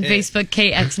 Brian on Facebook,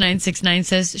 KX969,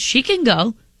 says she can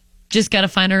go. Just got to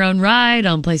find her own ride,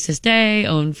 own place to stay,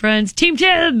 own friends. Team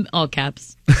Tim, all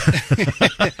caps.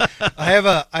 I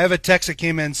have a text that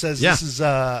came in and says this is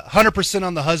 100%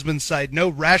 on the husband's side. No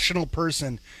rational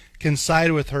person can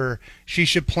side with her. She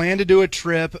should plan to do a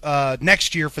trip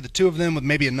next year for the two of them with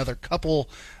maybe another couple.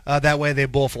 That way they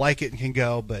both like it and can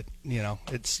go. But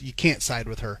you can't side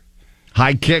with her.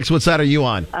 Hi, Kix. What side are you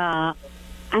on?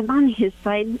 I'm on his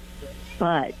side,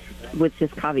 but with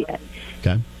this caveat.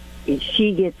 Okay.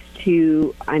 She gets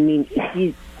to,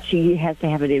 she has to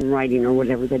have it in writing or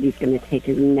whatever that he's going to take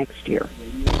it next year.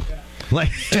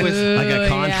 Like a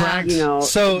contract? Yeah.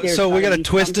 So we got to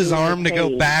twist his arm to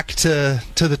go back to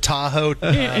the Tahoe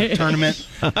tournament,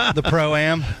 the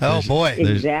Pro-Am. Oh, boy.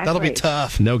 Exactly. That'll be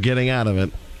tough. No getting out of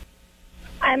it.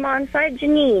 I'm on side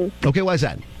Janine. Okay, why is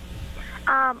that?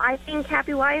 I think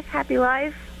happy wife, happy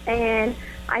life, and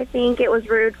I think it was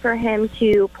rude for him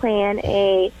to plan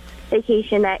a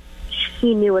vacation that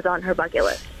he knew was on her bucket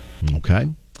list. Okay.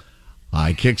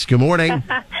 Hi, Kix. Good morning.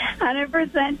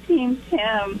 100% Team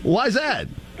Tim. Why is that?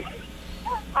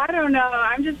 I don't know.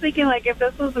 I'm just thinking, like, if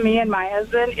this was me and my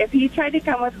husband, if he tried to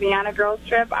come with me on a girl's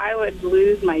trip, I would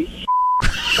lose my shit.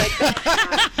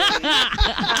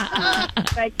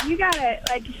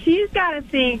 She's gotta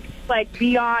think, like,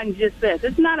 beyond just this.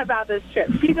 It's not about this trip.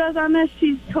 She goes on this,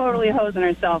 she's totally hosing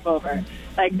herself over.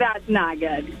 Like, that's not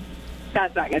good.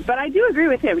 That's not good. But I do agree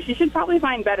with him. She should probably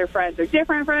find better friends, or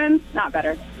different friends. Not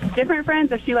better. Different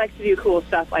friends if she likes to do cool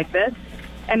stuff like this.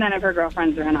 And none of her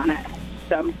girlfriends are in on it.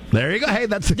 So there you go. Hey,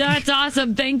 that's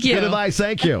awesome. Thank you. Good advice.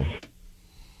 Thank you.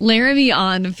 Laramie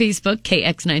on Facebook,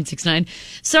 KX969.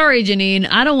 Sorry, Janine.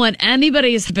 I don't want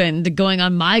anybody's husband going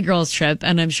on my girl's trip,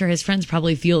 and I'm sure his friends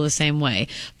probably feel the same way.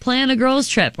 Plan a girl's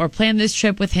trip or plan this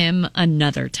trip with him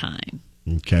another time.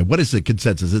 Okay. What is the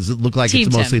consensus? Does it look like Team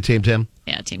it's mostly Tim. Team Tim?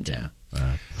 Yeah, Team Tim.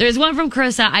 There's one from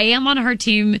Carissa. I am on her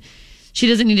team. She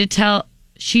doesn't need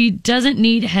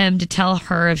him to tell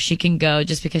her if she can go.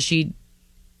 Just because she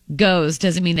goes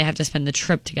doesn't mean they have to spend the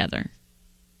trip together.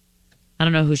 I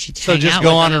don't know who she'd So hang just out go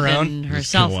with on other her than own?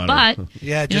 herself. Just go on But her.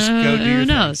 Yeah, just go do your who thing.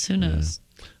 knows? Who knows?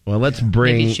 Well, let's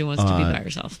bring Maybe she wants to be by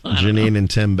herself. I don't Janine know. and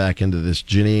Tim back into this.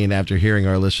 Janine, after hearing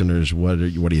our listeners, what are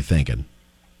you thinking?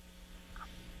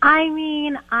 I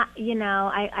mean,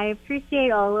 I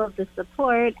appreciate all of the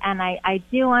support, and I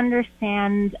do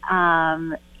understand,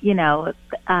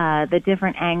 the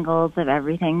different angles of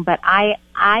everything. But I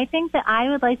think that I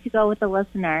would like to go with the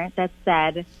listener that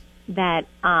said that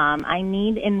I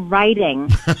need in writing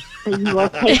that you will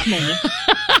take me.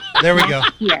 There we go.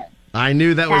 next year. I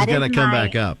knew that was That going to is come my-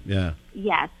 back up. Yeah.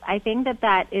 Yes, I think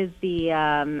that is the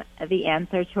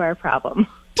answer to our problem.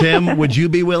 Tim, would you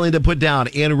be willing to put down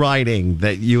in writing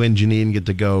that you and Janine get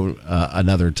to go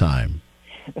another time?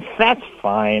 That's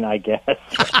fine, I guess.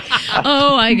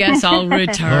 Oh, I guess I'll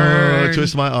return. Oh,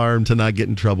 twist my arm to not get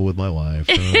in trouble with my wife.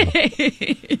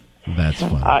 Oh, that's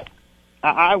fun.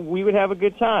 We would have a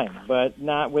good time, but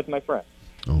not with my friends.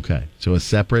 Okay. So a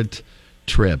separate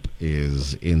trip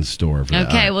is in store for that.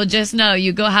 Okay, well, just know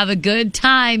you go have a good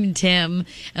time, Tim.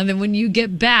 And then when you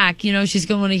get back, she's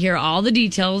going to want to hear all the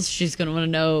details. She's going to want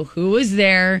to know who was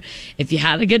there, if you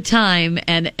had a good time.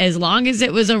 And as long as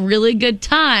it was a really good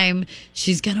time,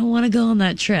 she's going to want to go on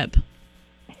that trip.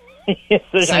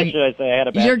 Should I say I had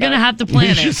a bad You're going to time? have to plan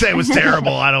You it. should say it was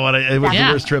terrible. I don't want to. It was Yeah.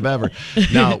 the worst trip ever.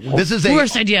 No, this is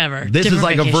Worst idea ever. This is Different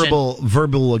like vacation. a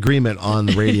verbal agreement on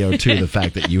the radio too. The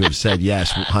fact that you have said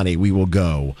yes, honey, we will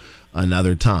go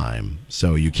another time,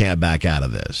 so you can't back out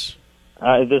of this.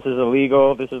 This is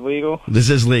illegal. This is legal. This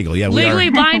is legal. Yeah, we Legally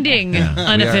are, binding, yeah,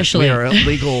 unofficially. We are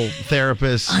legal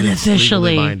therapists. It's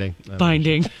Unofficially legally binding.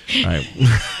 binding. All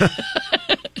right.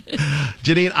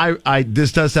 Janine, I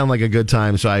this does sound like a good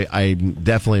time, so I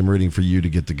definitely am rooting for you to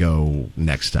get to go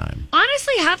next time.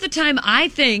 Honestly, half the time I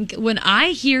think when I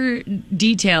hear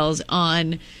details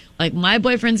on like my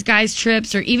boyfriend's guys'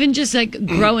 trips, or even just like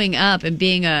growing up and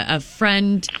being a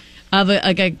friend of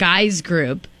a guys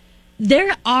group,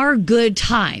 there are good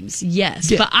times,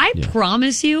 yes. Yeah. But I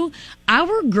promise you,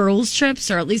 our girls' trips,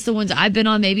 or at least the ones I've been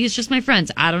on, maybe it's just my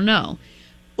friends, I don't know.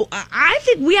 I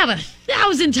think we have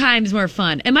 1,000 times more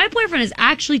fun. And my boyfriend has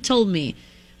actually told me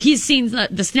he's seen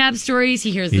the Snap stories,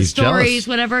 he hears the He's stories, jealous.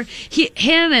 whatever.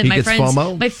 Him and He my gets friends,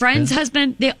 FOMO? my friend's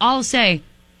husband, they all say,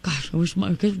 "Gosh, I wish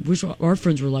our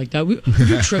friends were like that. We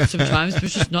do trips sometimes, but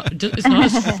it's not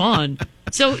as fun."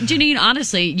 So, Janine,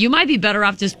 honestly, you might be better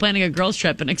off just planning a girls'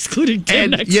 trip and excluding Tim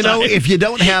And next you know, time. if you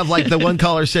don't have, like the one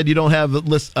caller said, you don't have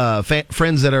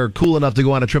friends that are cool enough to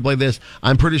go on a trip like this,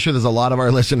 I'm pretty sure there's a lot of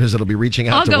our listeners that'll be reaching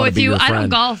out I'll to go want to with be you. your I friend. don't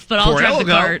golf, but I'll drive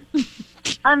the cart.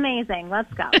 Amazing.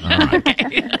 Let's go.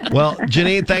 Well,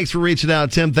 Janine, thanks for reaching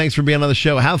out. Tim, thanks for being on the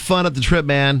show. Have fun at the trip,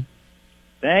 man,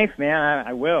 Thanks, man.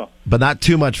 I will. but not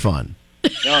too much fun.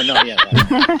 No, yeah.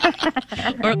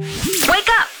 Wake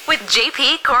up with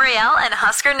JP, Coriel, and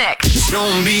Husker Nick.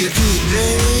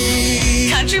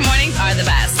 Country mornings are the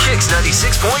best. Kicks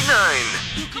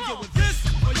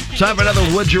 96.9. Time for another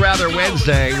Would You Rather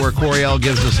Wednesday, where Coriel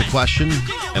gives us a question,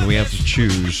 and we have to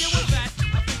choose.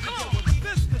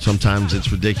 Sometimes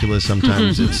it's ridiculous.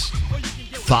 Sometimes it's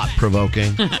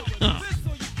thought-provoking. What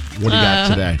do you got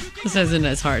today? This isn't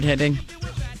as hard-hitting.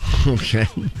 Okay.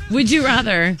 Would you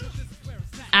rather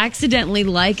accidentally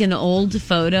like an old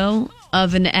photo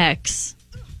of an ex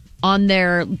on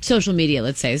their social media,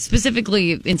 let's say,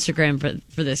 specifically Instagram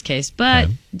for this case, but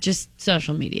just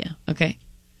social media, okay?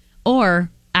 Or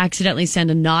accidentally send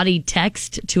a naughty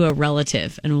text to a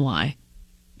relative, and why?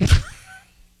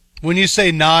 When you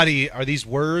say naughty, are these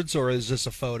words or is this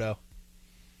a photo?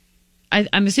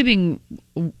 I'm assuming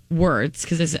words,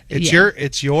 because It's your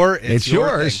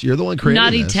yours. You're the one creating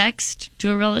naughty this. text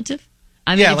to a relative.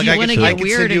 I mean, Yeah, if like you I want to could- I get could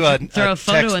weird send you and throw a a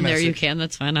photo text in there, you message. can.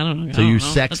 That's fine. I don't know. So I you don't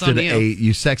know. That's on sexted you.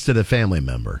 you sexted a family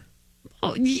member,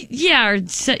 Oh, yeah, or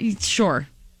sure.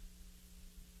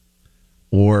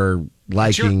 or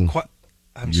liking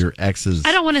It's your ex's.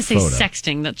 I don't want to say photo.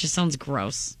 sexting. That just sounds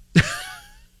gross.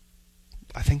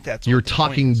 I think that's You're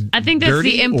talking. I think that's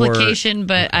dirty the implication,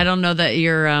 but I don't know that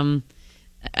you're.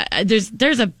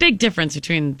 There's a big difference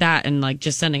between that and like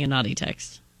just sending a naughty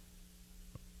text.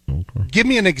 Give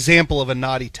me an example of a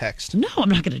naughty text. No, I'm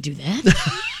not going to do that.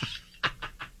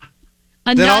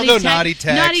 Then I'll go naughty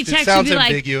text. Naughty It text sounds would be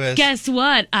ambiguous. like, guess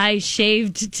what? I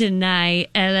shaved tonight.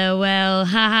 LOL. Ha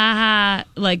ha ha.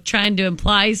 Like trying to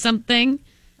imply something.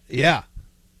 Yeah.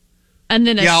 And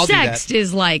then a Yeah, I'll do that. sext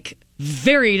is like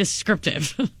very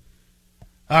descriptive.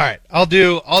 All right, I'll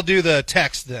do the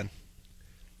text then.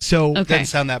 So Doesn't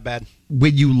sound that bad.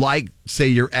 when you like, say,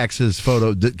 your ex's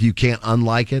photo, you can't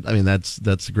unlike it. I mean, that's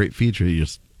a great feature. You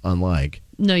just unlike.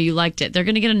 No, you liked it. They're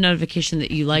going to get a notification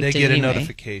that you liked it. They get anyway. a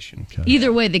notification. Okay.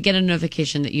 Either way, they get a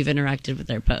notification that you've interacted with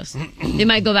their post. They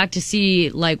might go back to see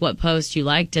like what post you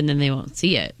liked, and then they won't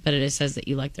see it, but it just says that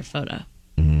you liked their photo.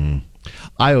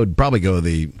 I would probably go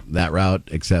that route,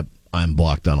 except I'm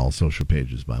blocked on all social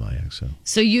pages by my ex.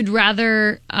 So you'd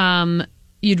rather All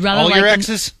like your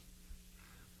exes?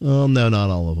 Oh no, not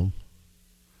all of them.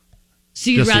 So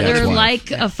you'd Just the rather ex-wife.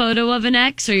 like a photo of an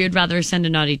ex, or you'd rather send a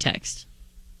naughty text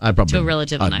I probably to a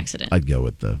relative on accident? I'd go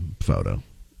with the photo.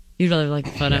 You'd rather like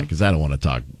the photo. Because I don't want to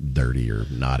talk dirty or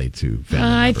naughty to family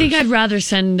I members. think I'd rather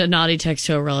send a naughty text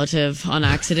to a relative on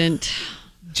accident.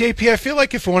 JP, I feel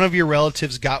like if one of your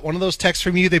relatives got one of those texts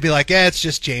from you, they'd be like, it's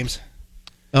just James.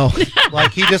 Oh,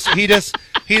 like he just See,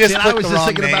 clicked I was the just wrong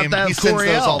thinking about name. that He with sends those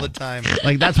Coriel. all the time.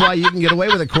 Like, that's why you can get away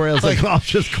with it, Coriel. It's like, oh, it's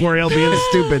just Coriel being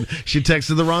stupid. She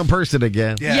texted the wrong person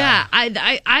again. Yeah,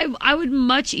 I would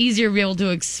much easier be able to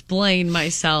explain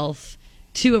myself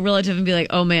to a relative and be like,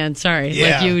 oh man, sorry.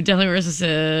 Yeah. Like, you definitely were supposed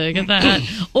to get that.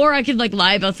 Or I could like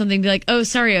lie about something and be like, oh,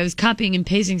 sorry, I was copying and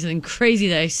pasting something crazy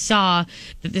that I saw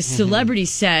that this celebrity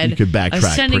said. You could backtrack I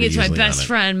was sending pretty it to my easily on best it.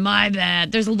 friend. My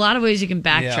bad. There's a lot of ways you can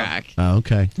backtrack. Oh,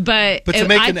 okay. But to if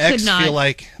make I an ex could not, feel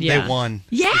like they won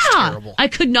Yeah. is terrible. I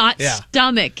could not Yeah.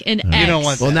 stomach an ex. You don't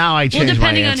want Well, now I changed my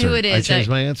depending on answer. who it is, I changed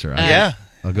I- my answer. Yeah.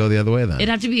 I'll go the other way then. It'd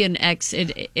have to be an ex.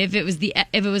 If it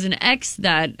was an ex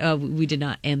that we did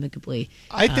not amicably.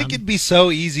 I think it'd be so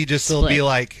easy just to be split.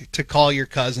 like to call your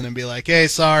cousin and be like, "Hey,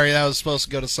 sorry, that was supposed to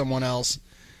go to someone else."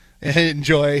 And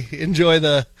enjoy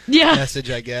the message,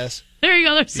 I guess. There you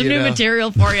go. There's some You new know. material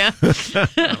for you.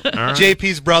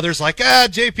 JP's brother's like,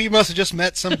 JP must have just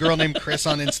met some girl named Chris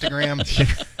on Instagram,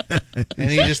 and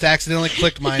he just accidentally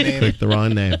clicked my name. Clicked the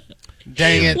wrong name.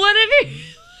 Dang it!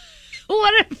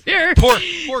 What if your poor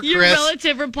your Chris.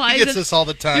 relative replies? He gets and- this all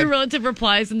the time. Your relative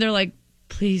replies, and they're like,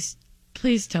 "Please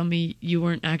tell me you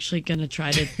weren't actually going to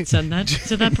try to send that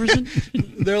to that person."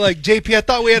 They're like, JP, I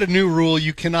thought we had a new rule.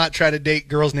 You cannot try to date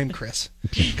girls named Chris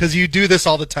because you do this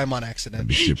all the time on accident.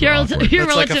 Your That's like a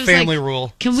relative's family like,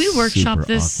 rule. Can we workshop Super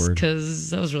this? awkward.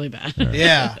 Because that was really bad.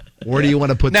 Yeah. Where do you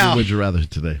want to put Now- your would you rather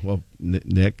today? Well,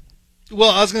 Nick? Well,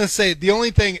 I was going to say, the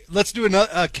only thing, let's do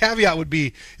a caveat would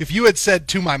be if you had said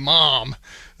to my mom,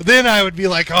 then I would be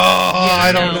like,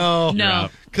 I don't know. No.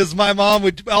 Because my mom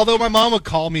would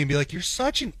call me and be like, you're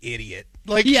such an idiot.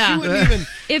 Like, Yeah. she wouldn't even,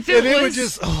 If and it would was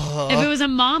just, if it was a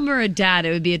mom or a dad,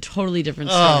 it would be a totally different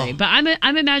Oh. story. But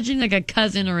I'm imagining like a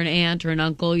cousin or an aunt or an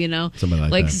uncle, you know, Somebody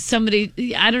like that.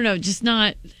 somebody. I don't know, just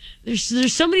not.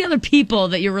 There's so many other people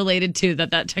that you're related to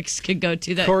that text could go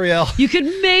to that Coriel. you could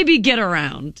maybe get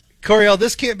around. Coriel,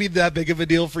 this can't be that big of a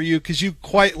deal for you because you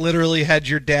quite literally had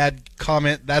your dad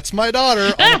comment, "That's my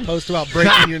daughter," on a post about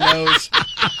breaking your nose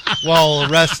while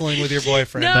wrestling with your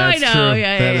boyfriend. No, I know.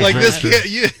 Yeah. Like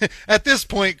this, at this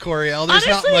point, Coriel, there's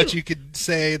not Honestly- much you could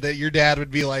say that your dad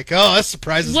would be like, "Oh, that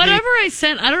surprises Whatever me." I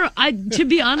sent, I don't know. To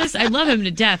be honest, I love him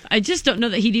to death. I just don't know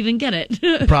that he'd even get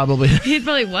it. Probably. He'd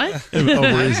probably what?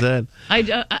 Over his head. I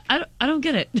don't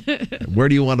get it. Where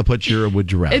do you want to put your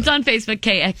would you rather? It's on Facebook,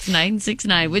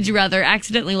 KX969. Would you rather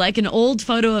accidentally like an old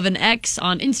photo of an ex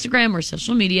on Instagram or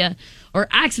social media, or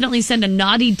accidentally send a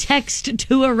naughty text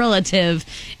to a relative,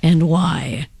 and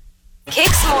why?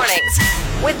 Kicks Mornings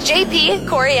with JP,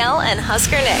 Coriel, and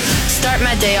Husker Nick. Start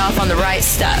my day off on the right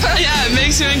stuff. Yeah, it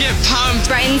makes me get pumped.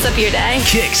 Brightens up your day.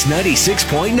 Kicks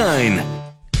 96.9.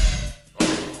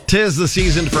 Tis the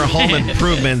season for home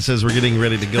improvements as we're getting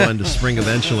ready to go into spring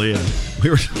eventually. And we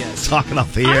were talking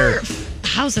off the air. Our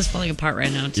house is falling apart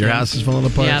right now, too. Your house is falling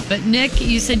apart? Yeah, but Nick,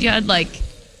 you said you had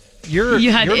You're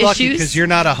you had lucky issues? because you're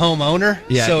not a homeowner,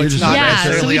 Yeah, so you're it's just not not yeah, so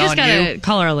necessarily we just on gotta you.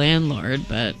 call our landlord,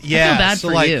 but I Yeah, feel bad so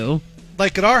for like- you.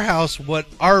 Like at our house,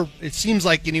 it seems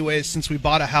like anyways, since we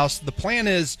bought a house, the plan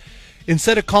is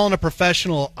instead of calling a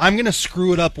professional, I'm going to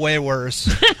screw it up way worse.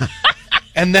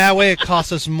 And that way it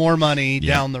costs us more money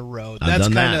down the road. I've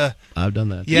done kind of that. I've done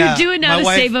that. Yeah, You're doing now my to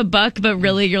wife- save a buck, but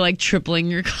really you're like tripling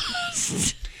your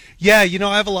costs. Yeah, I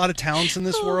have a lot of talents in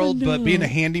this Oh, world, but being a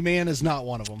handyman is not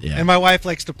one of them. Yeah. And my wife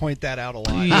likes to point that out a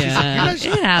lot. Yeah, She's like, it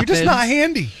you're just happens. not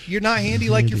handy. You're not handy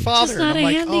like your father. Just not and a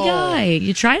I'm like, handy oh, guy.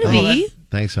 You try to be.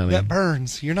 Thanks, honey. That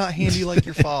burns. You're not handy like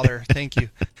your father. Thank you.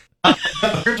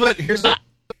 Here's what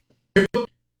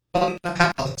on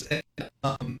the house.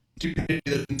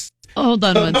 Hold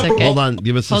on one second. Hold on.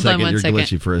 Give us a Hold on second. one You're second.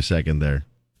 glitchy for a second there.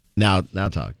 Now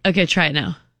talk. Okay, try it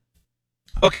now.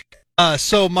 Okay.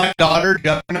 So my daughter,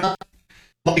 Juggernaut,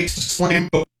 likes to slam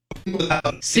open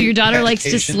without So your daughter likes to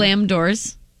hesitation. slam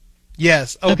doors?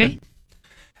 Yes, open. Okay.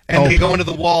 And they go into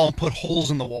the wall and put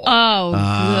holes in the wall. Oh,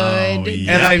 good.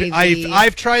 yeah. And gravy.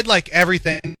 I've tried like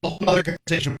everything. A whole other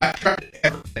conversation. I've tried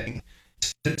everything.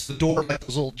 Since the door, like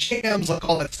those little jams, like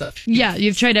all that stuff. Yeah,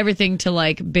 you've tried everything to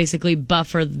like basically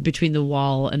buffer between the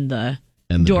wall and the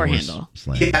And the door doors handle.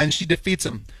 slam. Yeah, and she defeats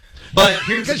him. But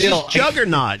here's the Because deal. she's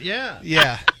Juggernaut, yeah.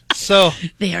 Yeah. So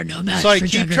They are no match So I for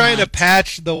keep trying to Juggernaut.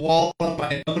 patch the wall on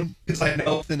my own because I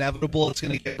know it's inevitable it's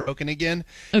going to get broken again.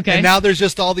 Okay. And now there's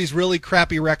just all these really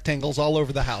crappy rectangles all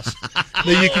over the house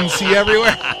that you can see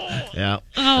everywhere. Yeah.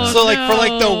 Oh, So like for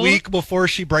like the no. week before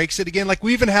she breaks it again, like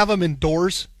we even have them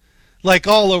indoors, like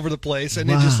all over the place, and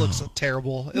it just looks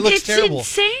terrible. It looks It's terrible.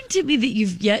 insane to me that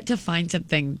you've yet to find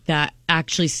something that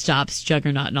actually stops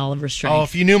Juggernaut and all of her strength. Oh,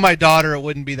 if you knew my daughter, it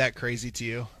wouldn't be that crazy to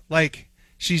you. Like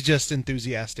she's just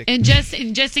enthusiastic. And just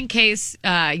in case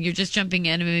you're just jumping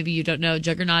in and maybe you don't know,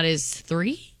 Juggernaut is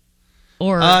 3?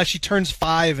 Or She turns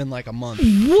 5 in like a month.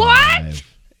 what?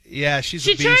 Yeah, she's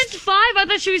She a beast. turns 5. I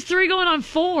thought she was 3 going on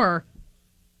 4.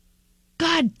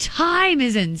 God, time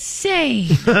is insane.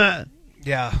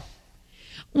 Yeah.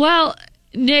 Well,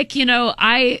 Nick,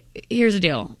 here's the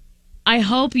deal. I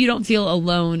hope you don't feel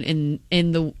alone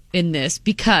in this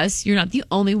because you're not the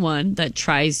only one that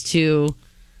tries to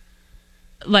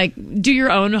like do your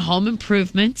own home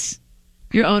improvements,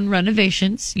 your own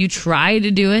renovations. You try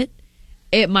to do it.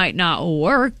 It might not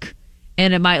work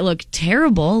and it might look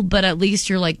terrible, but at least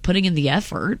you're like putting in the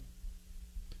effort.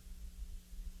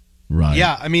 Right.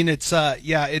 Yeah, I mean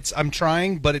I'm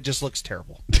trying, but it just looks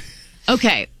terrible.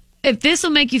 Okay, if this will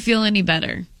make you feel any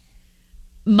better,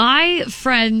 my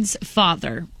friend's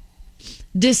father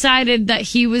decided that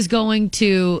he was going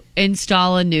to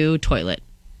install a new toilet.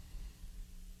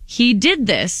 He did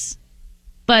this,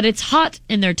 but it's hot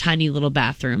in their tiny little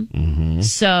bathroom. Mm-hmm.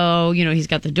 So, he's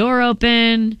got the door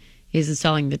open. He's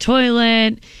installing the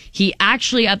toilet. He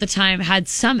actually, at the time, had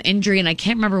some injury, and I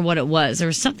can't remember what it was. There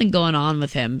was something going on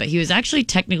with him, but he was actually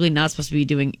technically not supposed to be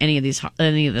doing any of this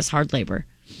hard labor.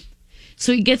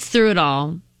 So he gets through it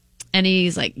all, and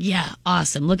he's like, yeah,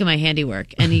 awesome. Look at my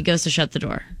handiwork. And he goes to shut the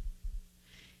door.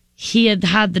 He had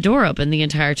the door open the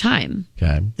entire time.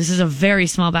 Okay. This is a very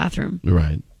small bathroom.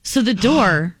 Right. So the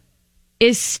door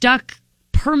is stuck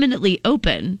permanently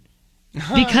open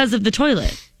because of the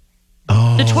toilet.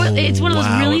 Oh, The toilet, it's one of those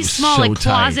wow, really it was small, so like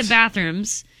closet tight.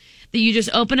 bathrooms that you just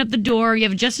open up the door. You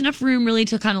have just enough room really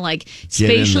to kind of like Get in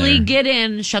spatially there. get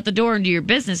in, shut the door and do your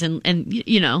business and.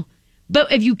 But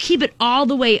if you keep it all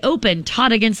the way open,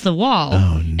 taut against the wall,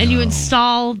 and you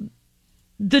install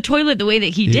the toilet the way that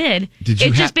he did did you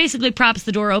it just basically props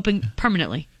the door open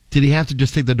permanently. Did he have to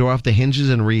just take the door off the hinges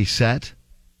and reset?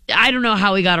 I don't know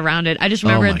how we got around it. I just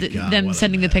remember Oh my God, them what a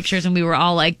sending the pictures, and we were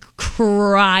all like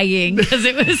crying because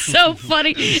it was so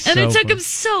funny. And it took him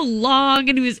so long,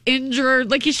 and he was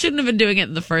injured. Like he shouldn't have been doing it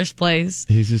in the first place.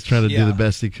 He's just trying to do the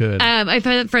best he could. I've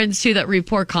had friends too that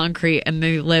repour concrete, and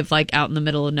they live like out in the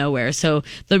middle of nowhere. So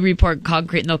they'll repour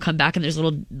concrete, and they'll come back, and there's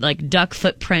little like duck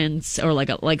footprints or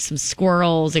like some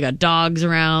squirrels. They got dogs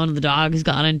around, and the dogs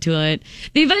got into it.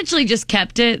 They eventually just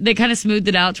kept it. They kind of smoothed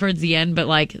it out towards the end, but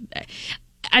like.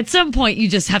 At some point, you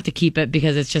just have to keep it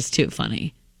because it's just too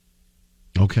funny.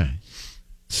 Okay.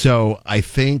 So I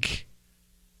think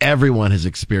everyone has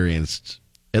experienced,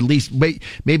 at least,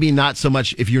 maybe not so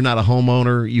much if you're not a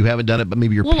homeowner, you haven't done it, but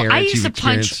maybe your parents, I used you've to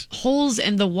experienced. punch holes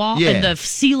in the wall, Yeah. in the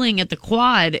ceiling at the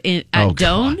quad at Oh,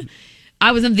 Doan. God.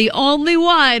 I wasn't the only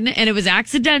one, and it was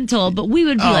accidental, but we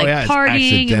would be yeah, it's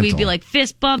partying, and we'd be accidental. like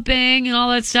fist bumping and all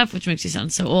that stuff, which makes you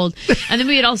sound so old. And then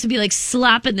we'd also be like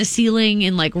slapping the ceiling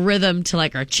in like rhythm to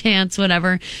like our chants,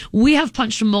 whatever. We have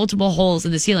punched multiple holes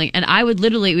in the ceiling, and I would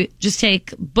literally just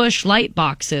take Bush light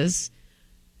boxes,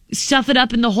 stuff it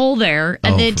up in the hole there,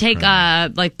 and then take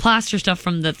like plaster stuff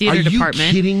from the theater Are you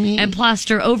department kidding me? and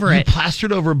plaster over You it.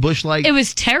 plastered over Bush Light? It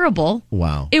was terrible.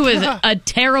 Wow. It was a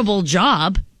terrible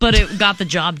job, but it got the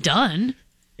job done.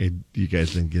 You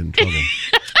guys didn't get in trouble.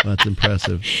 That's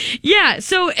impressive. Yeah,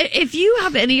 so if you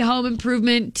have any home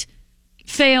improvement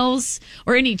fails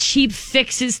or any cheap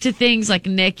fixes to things like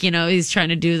Nick, he's trying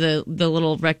to do the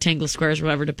little rectangle squares or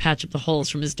whatever to patch up the holes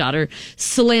from his daughter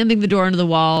slamming the door into the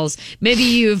walls. Maybe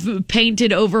you've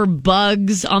painted over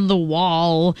bugs on the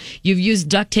wall. You've used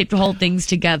duct tape to hold things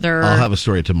together. I'll have a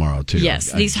story tomorrow, too.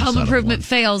 Yes, I these home decided on improvement one.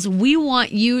 fails, we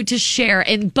want you to share.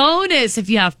 And bonus, if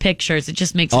you have pictures, it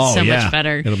just makes it so much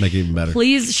better. It'll make it even better.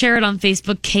 Please share it on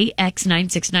Facebook,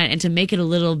 KX969. And to make it a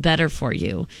little better for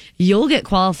you, you'll get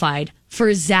qualified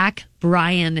for Zach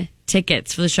Bryan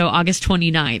tickets for the show August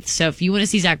 29th. So if you want to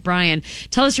see Zach Bryan,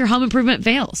 tell us your home improvement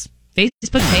fails.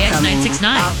 Facebook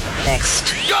KX969.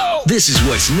 Next. Go! This is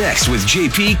what's next with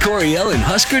JP, Coriel, and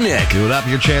Husker Nick. Give it up,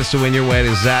 your chance to win your way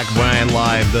to Zach Bryan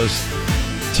Live. Those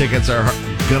tickets are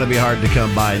going to be hard to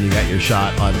come by, and you got your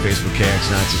shot on Facebook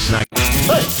KX969.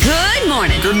 Good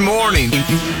morning. Good morning.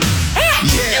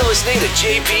 You're listening to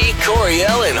JP,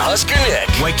 Coriel, and Husker Nick.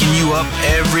 Waking you up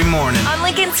every morning. On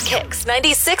Lincoln's Kicks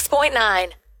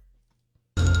 96.9.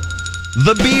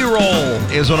 The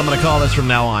B-roll is what I'm going to call this from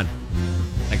now on.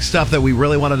 Like stuff that we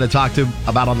really wanted to talk to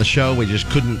about on the show. We just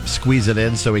couldn't squeeze it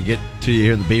in, so we get to you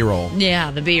here in the B-roll. Yeah,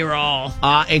 the B-roll.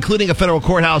 Including a federal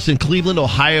courthouse in Cleveland,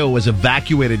 Ohio, was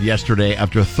evacuated yesterday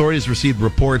after authorities received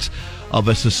reports of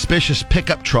a suspicious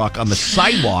pickup truck on the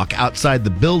sidewalk outside the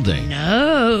building.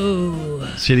 No.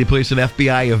 City police and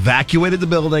FBI evacuated the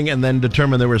building and then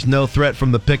determined there was no threat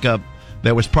from the pickup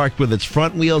that was parked with its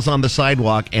front wheels on the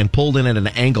sidewalk and pulled in at an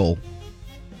angle.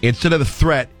 Instead of a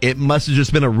threat, it must have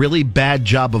just been a really bad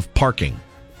job of parking.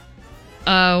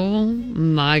 Oh,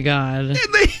 my God. And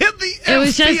they hit the FBI. It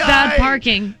was just bad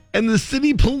parking. And the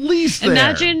city police there.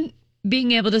 Imagine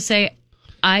being able to say,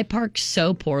 I parked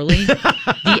so poorly, the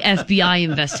FBI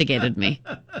investigated me.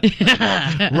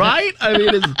 Right? I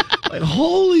mean, it's like,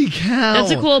 holy cow.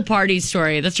 That's a cool party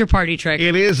story. That's your party trick.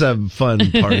 It is a fun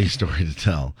party story to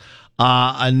tell.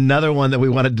 Another one that we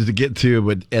wanted to get to,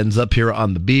 but ends up here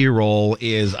on the B-roll,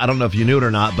 is, I don't know if you knew it or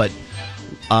not, but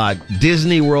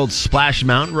Disney World Splash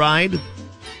Mountain ride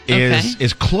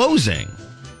is closing.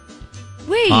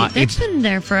 Wait, that's been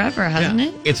there forever, hasn't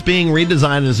it? It's being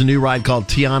redesigned as a new ride called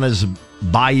Tiana's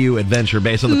Bayou Adventure,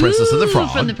 based on The Princess and the Frog.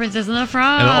 From The Princess and the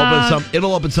Frog. And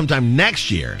it'll open sometime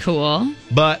next year. Cool.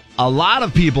 But a lot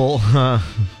of people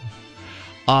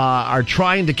are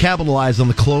trying to capitalize on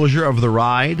the closure of the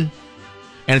ride.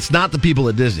 And it's not the people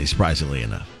at Disney, surprisingly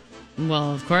enough.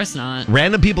 Well, of course not.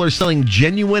 Random people are selling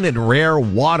genuine and rare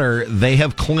water they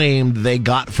have claimed they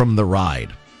got from the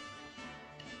ride.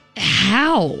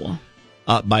 How?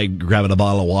 By grabbing a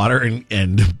bottle of water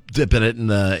and dipping it in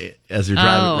as you're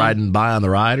riding by on the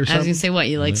ride or something. I was going to say, what,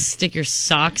 you stick your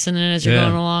socks in it as you're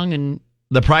going along and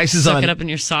the prices suck it up in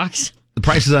your socks? The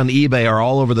prices on eBay are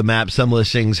all over the map. Some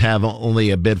listings have only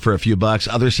a bid for a few bucks.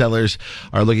 Other sellers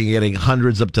are looking at getting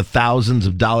hundreds up to thousands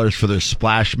of dollars for their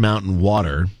Splash Mountain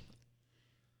water.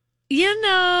 You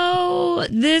know,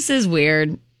 this is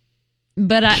weird.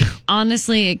 But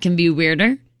honestly, it can be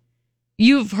weirder.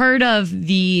 You've heard of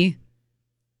the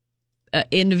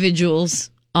individuals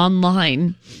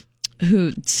online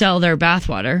who sell their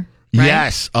bathwater. Right?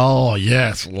 Yes. Oh,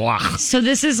 yes. So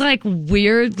this is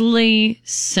weirdly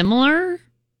similar,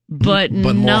 but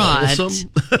not. More wholesome?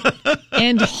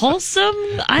 And wholesome,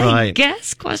 I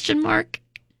guess, question mark.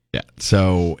 Yeah,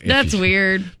 so... That's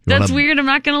weird. That's weird, I'm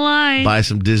not going to lie. Buy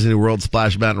some Disney World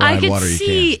Splash Mountain ride water, you can. I could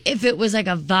see if it was a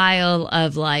vial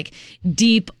of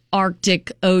deep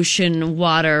Arctic Ocean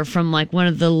water from one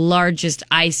of the largest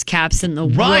ice caps in the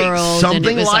world. Something and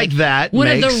it was like that one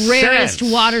makes of the rarest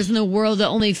sense. waters in the world that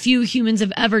only few humans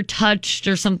have ever touched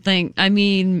or something. I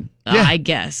mean, I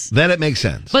guess. Then it makes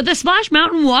sense. But the Splash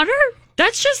Mountain water?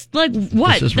 That's just what?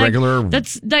 It's just regular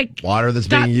water that's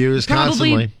being used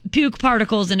probably constantly. Puke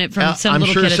particles in it from some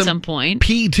little kid at some point.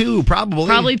 Pee too, probably.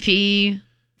 Probably pee.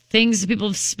 Things that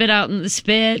people spit out in the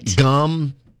spit.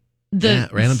 Gum.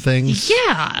 Random things.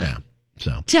 Yeah.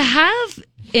 So to have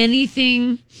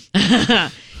anything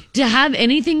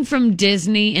from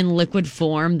Disney in liquid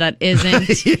form that isn't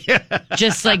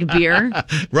just beer,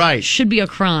 right, should be a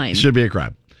crime. Should be a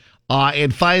crime.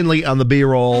 And finally, on the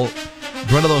B-roll,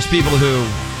 one of those people who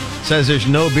says there's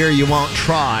no beer you won't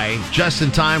try, just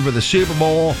in time for the Super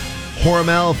Bowl.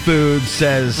 Hormel Foods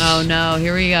says, "Oh no,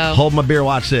 here we go. Hold my beer.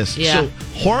 Watch this." Yeah. So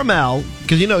Hormel,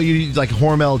 because you use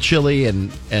Hormel chili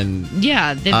and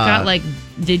yeah, they've got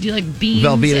they do beans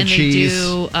Velveeta and cheese.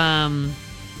 They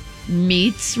do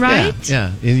meats, right?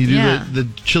 Yeah, and you do the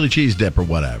chili cheese dip or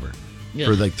whatever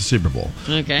for the Super Bowl.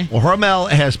 Okay. Well, Hormel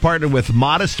has partnered with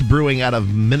Modest Brewing out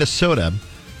of Minnesota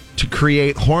to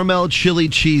create Hormel Chili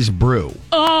Cheese Brew.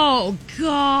 Oh,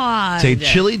 God. It's a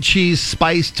chili cheese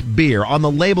spiced beer. On the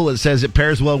label, it says it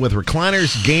pairs well with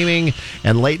recliners, gaming,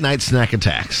 and late night snack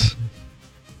attacks.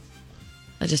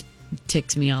 That just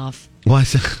ticks me off. Why?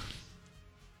 Because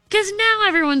now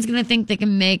everyone's going to think they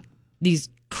can make these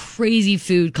crazy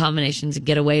food combinations and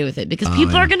get away with it because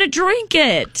people are going to drink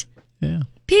it. Yeah.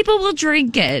 People will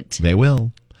drink it. They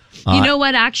will. You know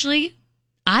what, actually?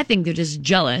 I think they're just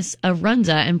jealous of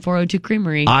Runza and 402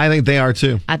 Creamery. I think they are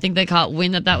too. I think they caught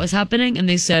wind that was happening and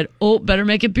they said, oh, better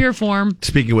make it beer form.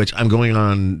 Speaking of which, I'm going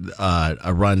on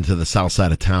a run to the south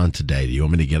side of town today. Do you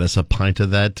want me to get us a pint of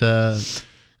that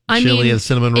chili and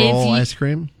cinnamon roll ice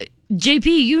cream? JP,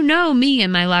 you know me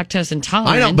and my lactose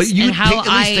intolerance. I know, but you and how at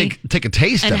least take a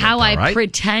taste and of it. how though, I right?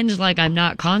 pretend like I'm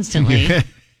not constantly.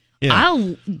 Yeah.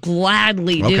 I'll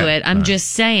gladly do Okay, it. I'm all right. just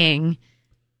saying.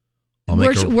 I'll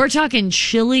make We're talking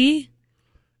chili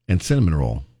and cinnamon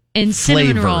roll and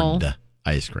cinnamon roll flavored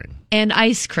ice cream. and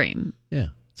ice cream. Yeah.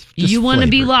 You want to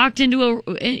be locked into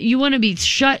you want to be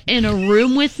shut in a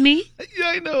room with me? Yeah,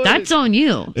 I know. That's on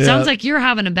you. Yeah. Sounds like you're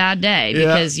having a bad day Yeah.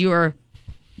 because you're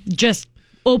just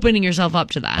opening yourself up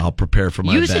to that. I'll prepare for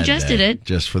my You bad suggested day it.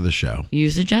 just for the show. You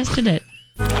suggested it.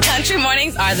 Country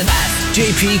mornings are the best.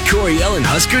 JP, Coriel, and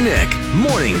Husker Nick.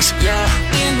 Mornings.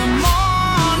 In the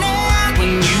morning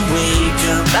when you wake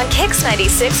up. On Kicks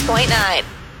 96.9.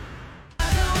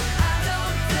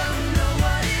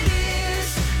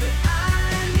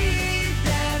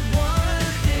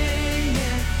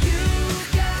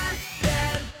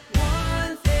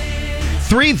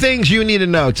 Three things you need to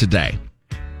know today.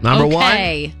 Number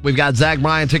Okay. one, we've got Zach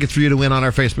Bryan tickets for you to win on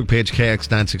our Facebook page,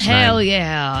 KX969. Hell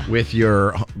yeah. With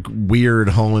your weird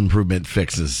home improvement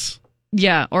fixes.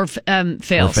 Yeah, or fails.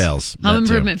 Or fails. Home That too.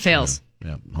 improvement fails.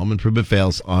 Yeah. Home improvement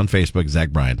fails on Facebook, Zach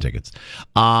Bryan tickets.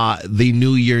 The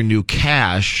New Year, New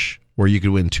Cash, where you could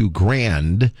win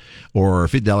 $2,000 or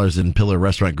 $50 in Pillar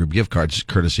Restaurant Group gift cards,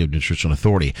 courtesy of Nutrition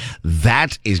Authority.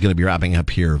 That is going to be wrapping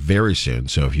up here very soon.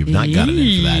 So if you've not gotten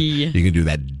in for that, you can do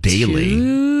that daily.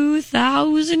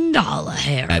 $2,000 At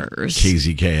hairs.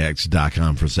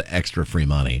 KZKX.com for some extra free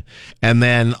money. And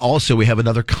then also we have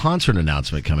another concert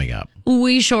announcement coming up.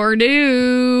 We sure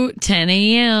do. 10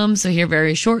 a.m. So here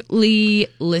very shortly,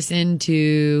 listen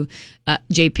to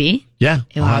JP. Yeah.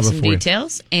 He'll I'll have have it some for you.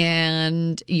 details.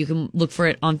 And you can look for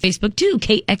it on Facebook too,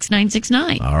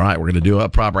 KX969. All right, we're going to do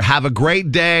it proper. Have a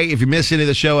great day. If you miss any of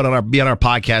the show, be on our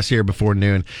podcast here before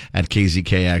noon at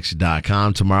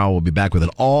KZKX.com. Tomorrow we'll be back with an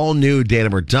all-new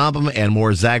Datum or Dump 'em and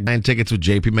more Zach Bryan tickets with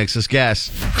JP Makes Us Guess.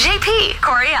 JP,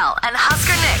 Coriel, and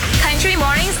Husker Nick. Country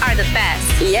mornings are the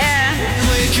best. Yeah.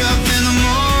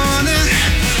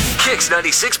 Kicks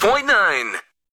 96.9.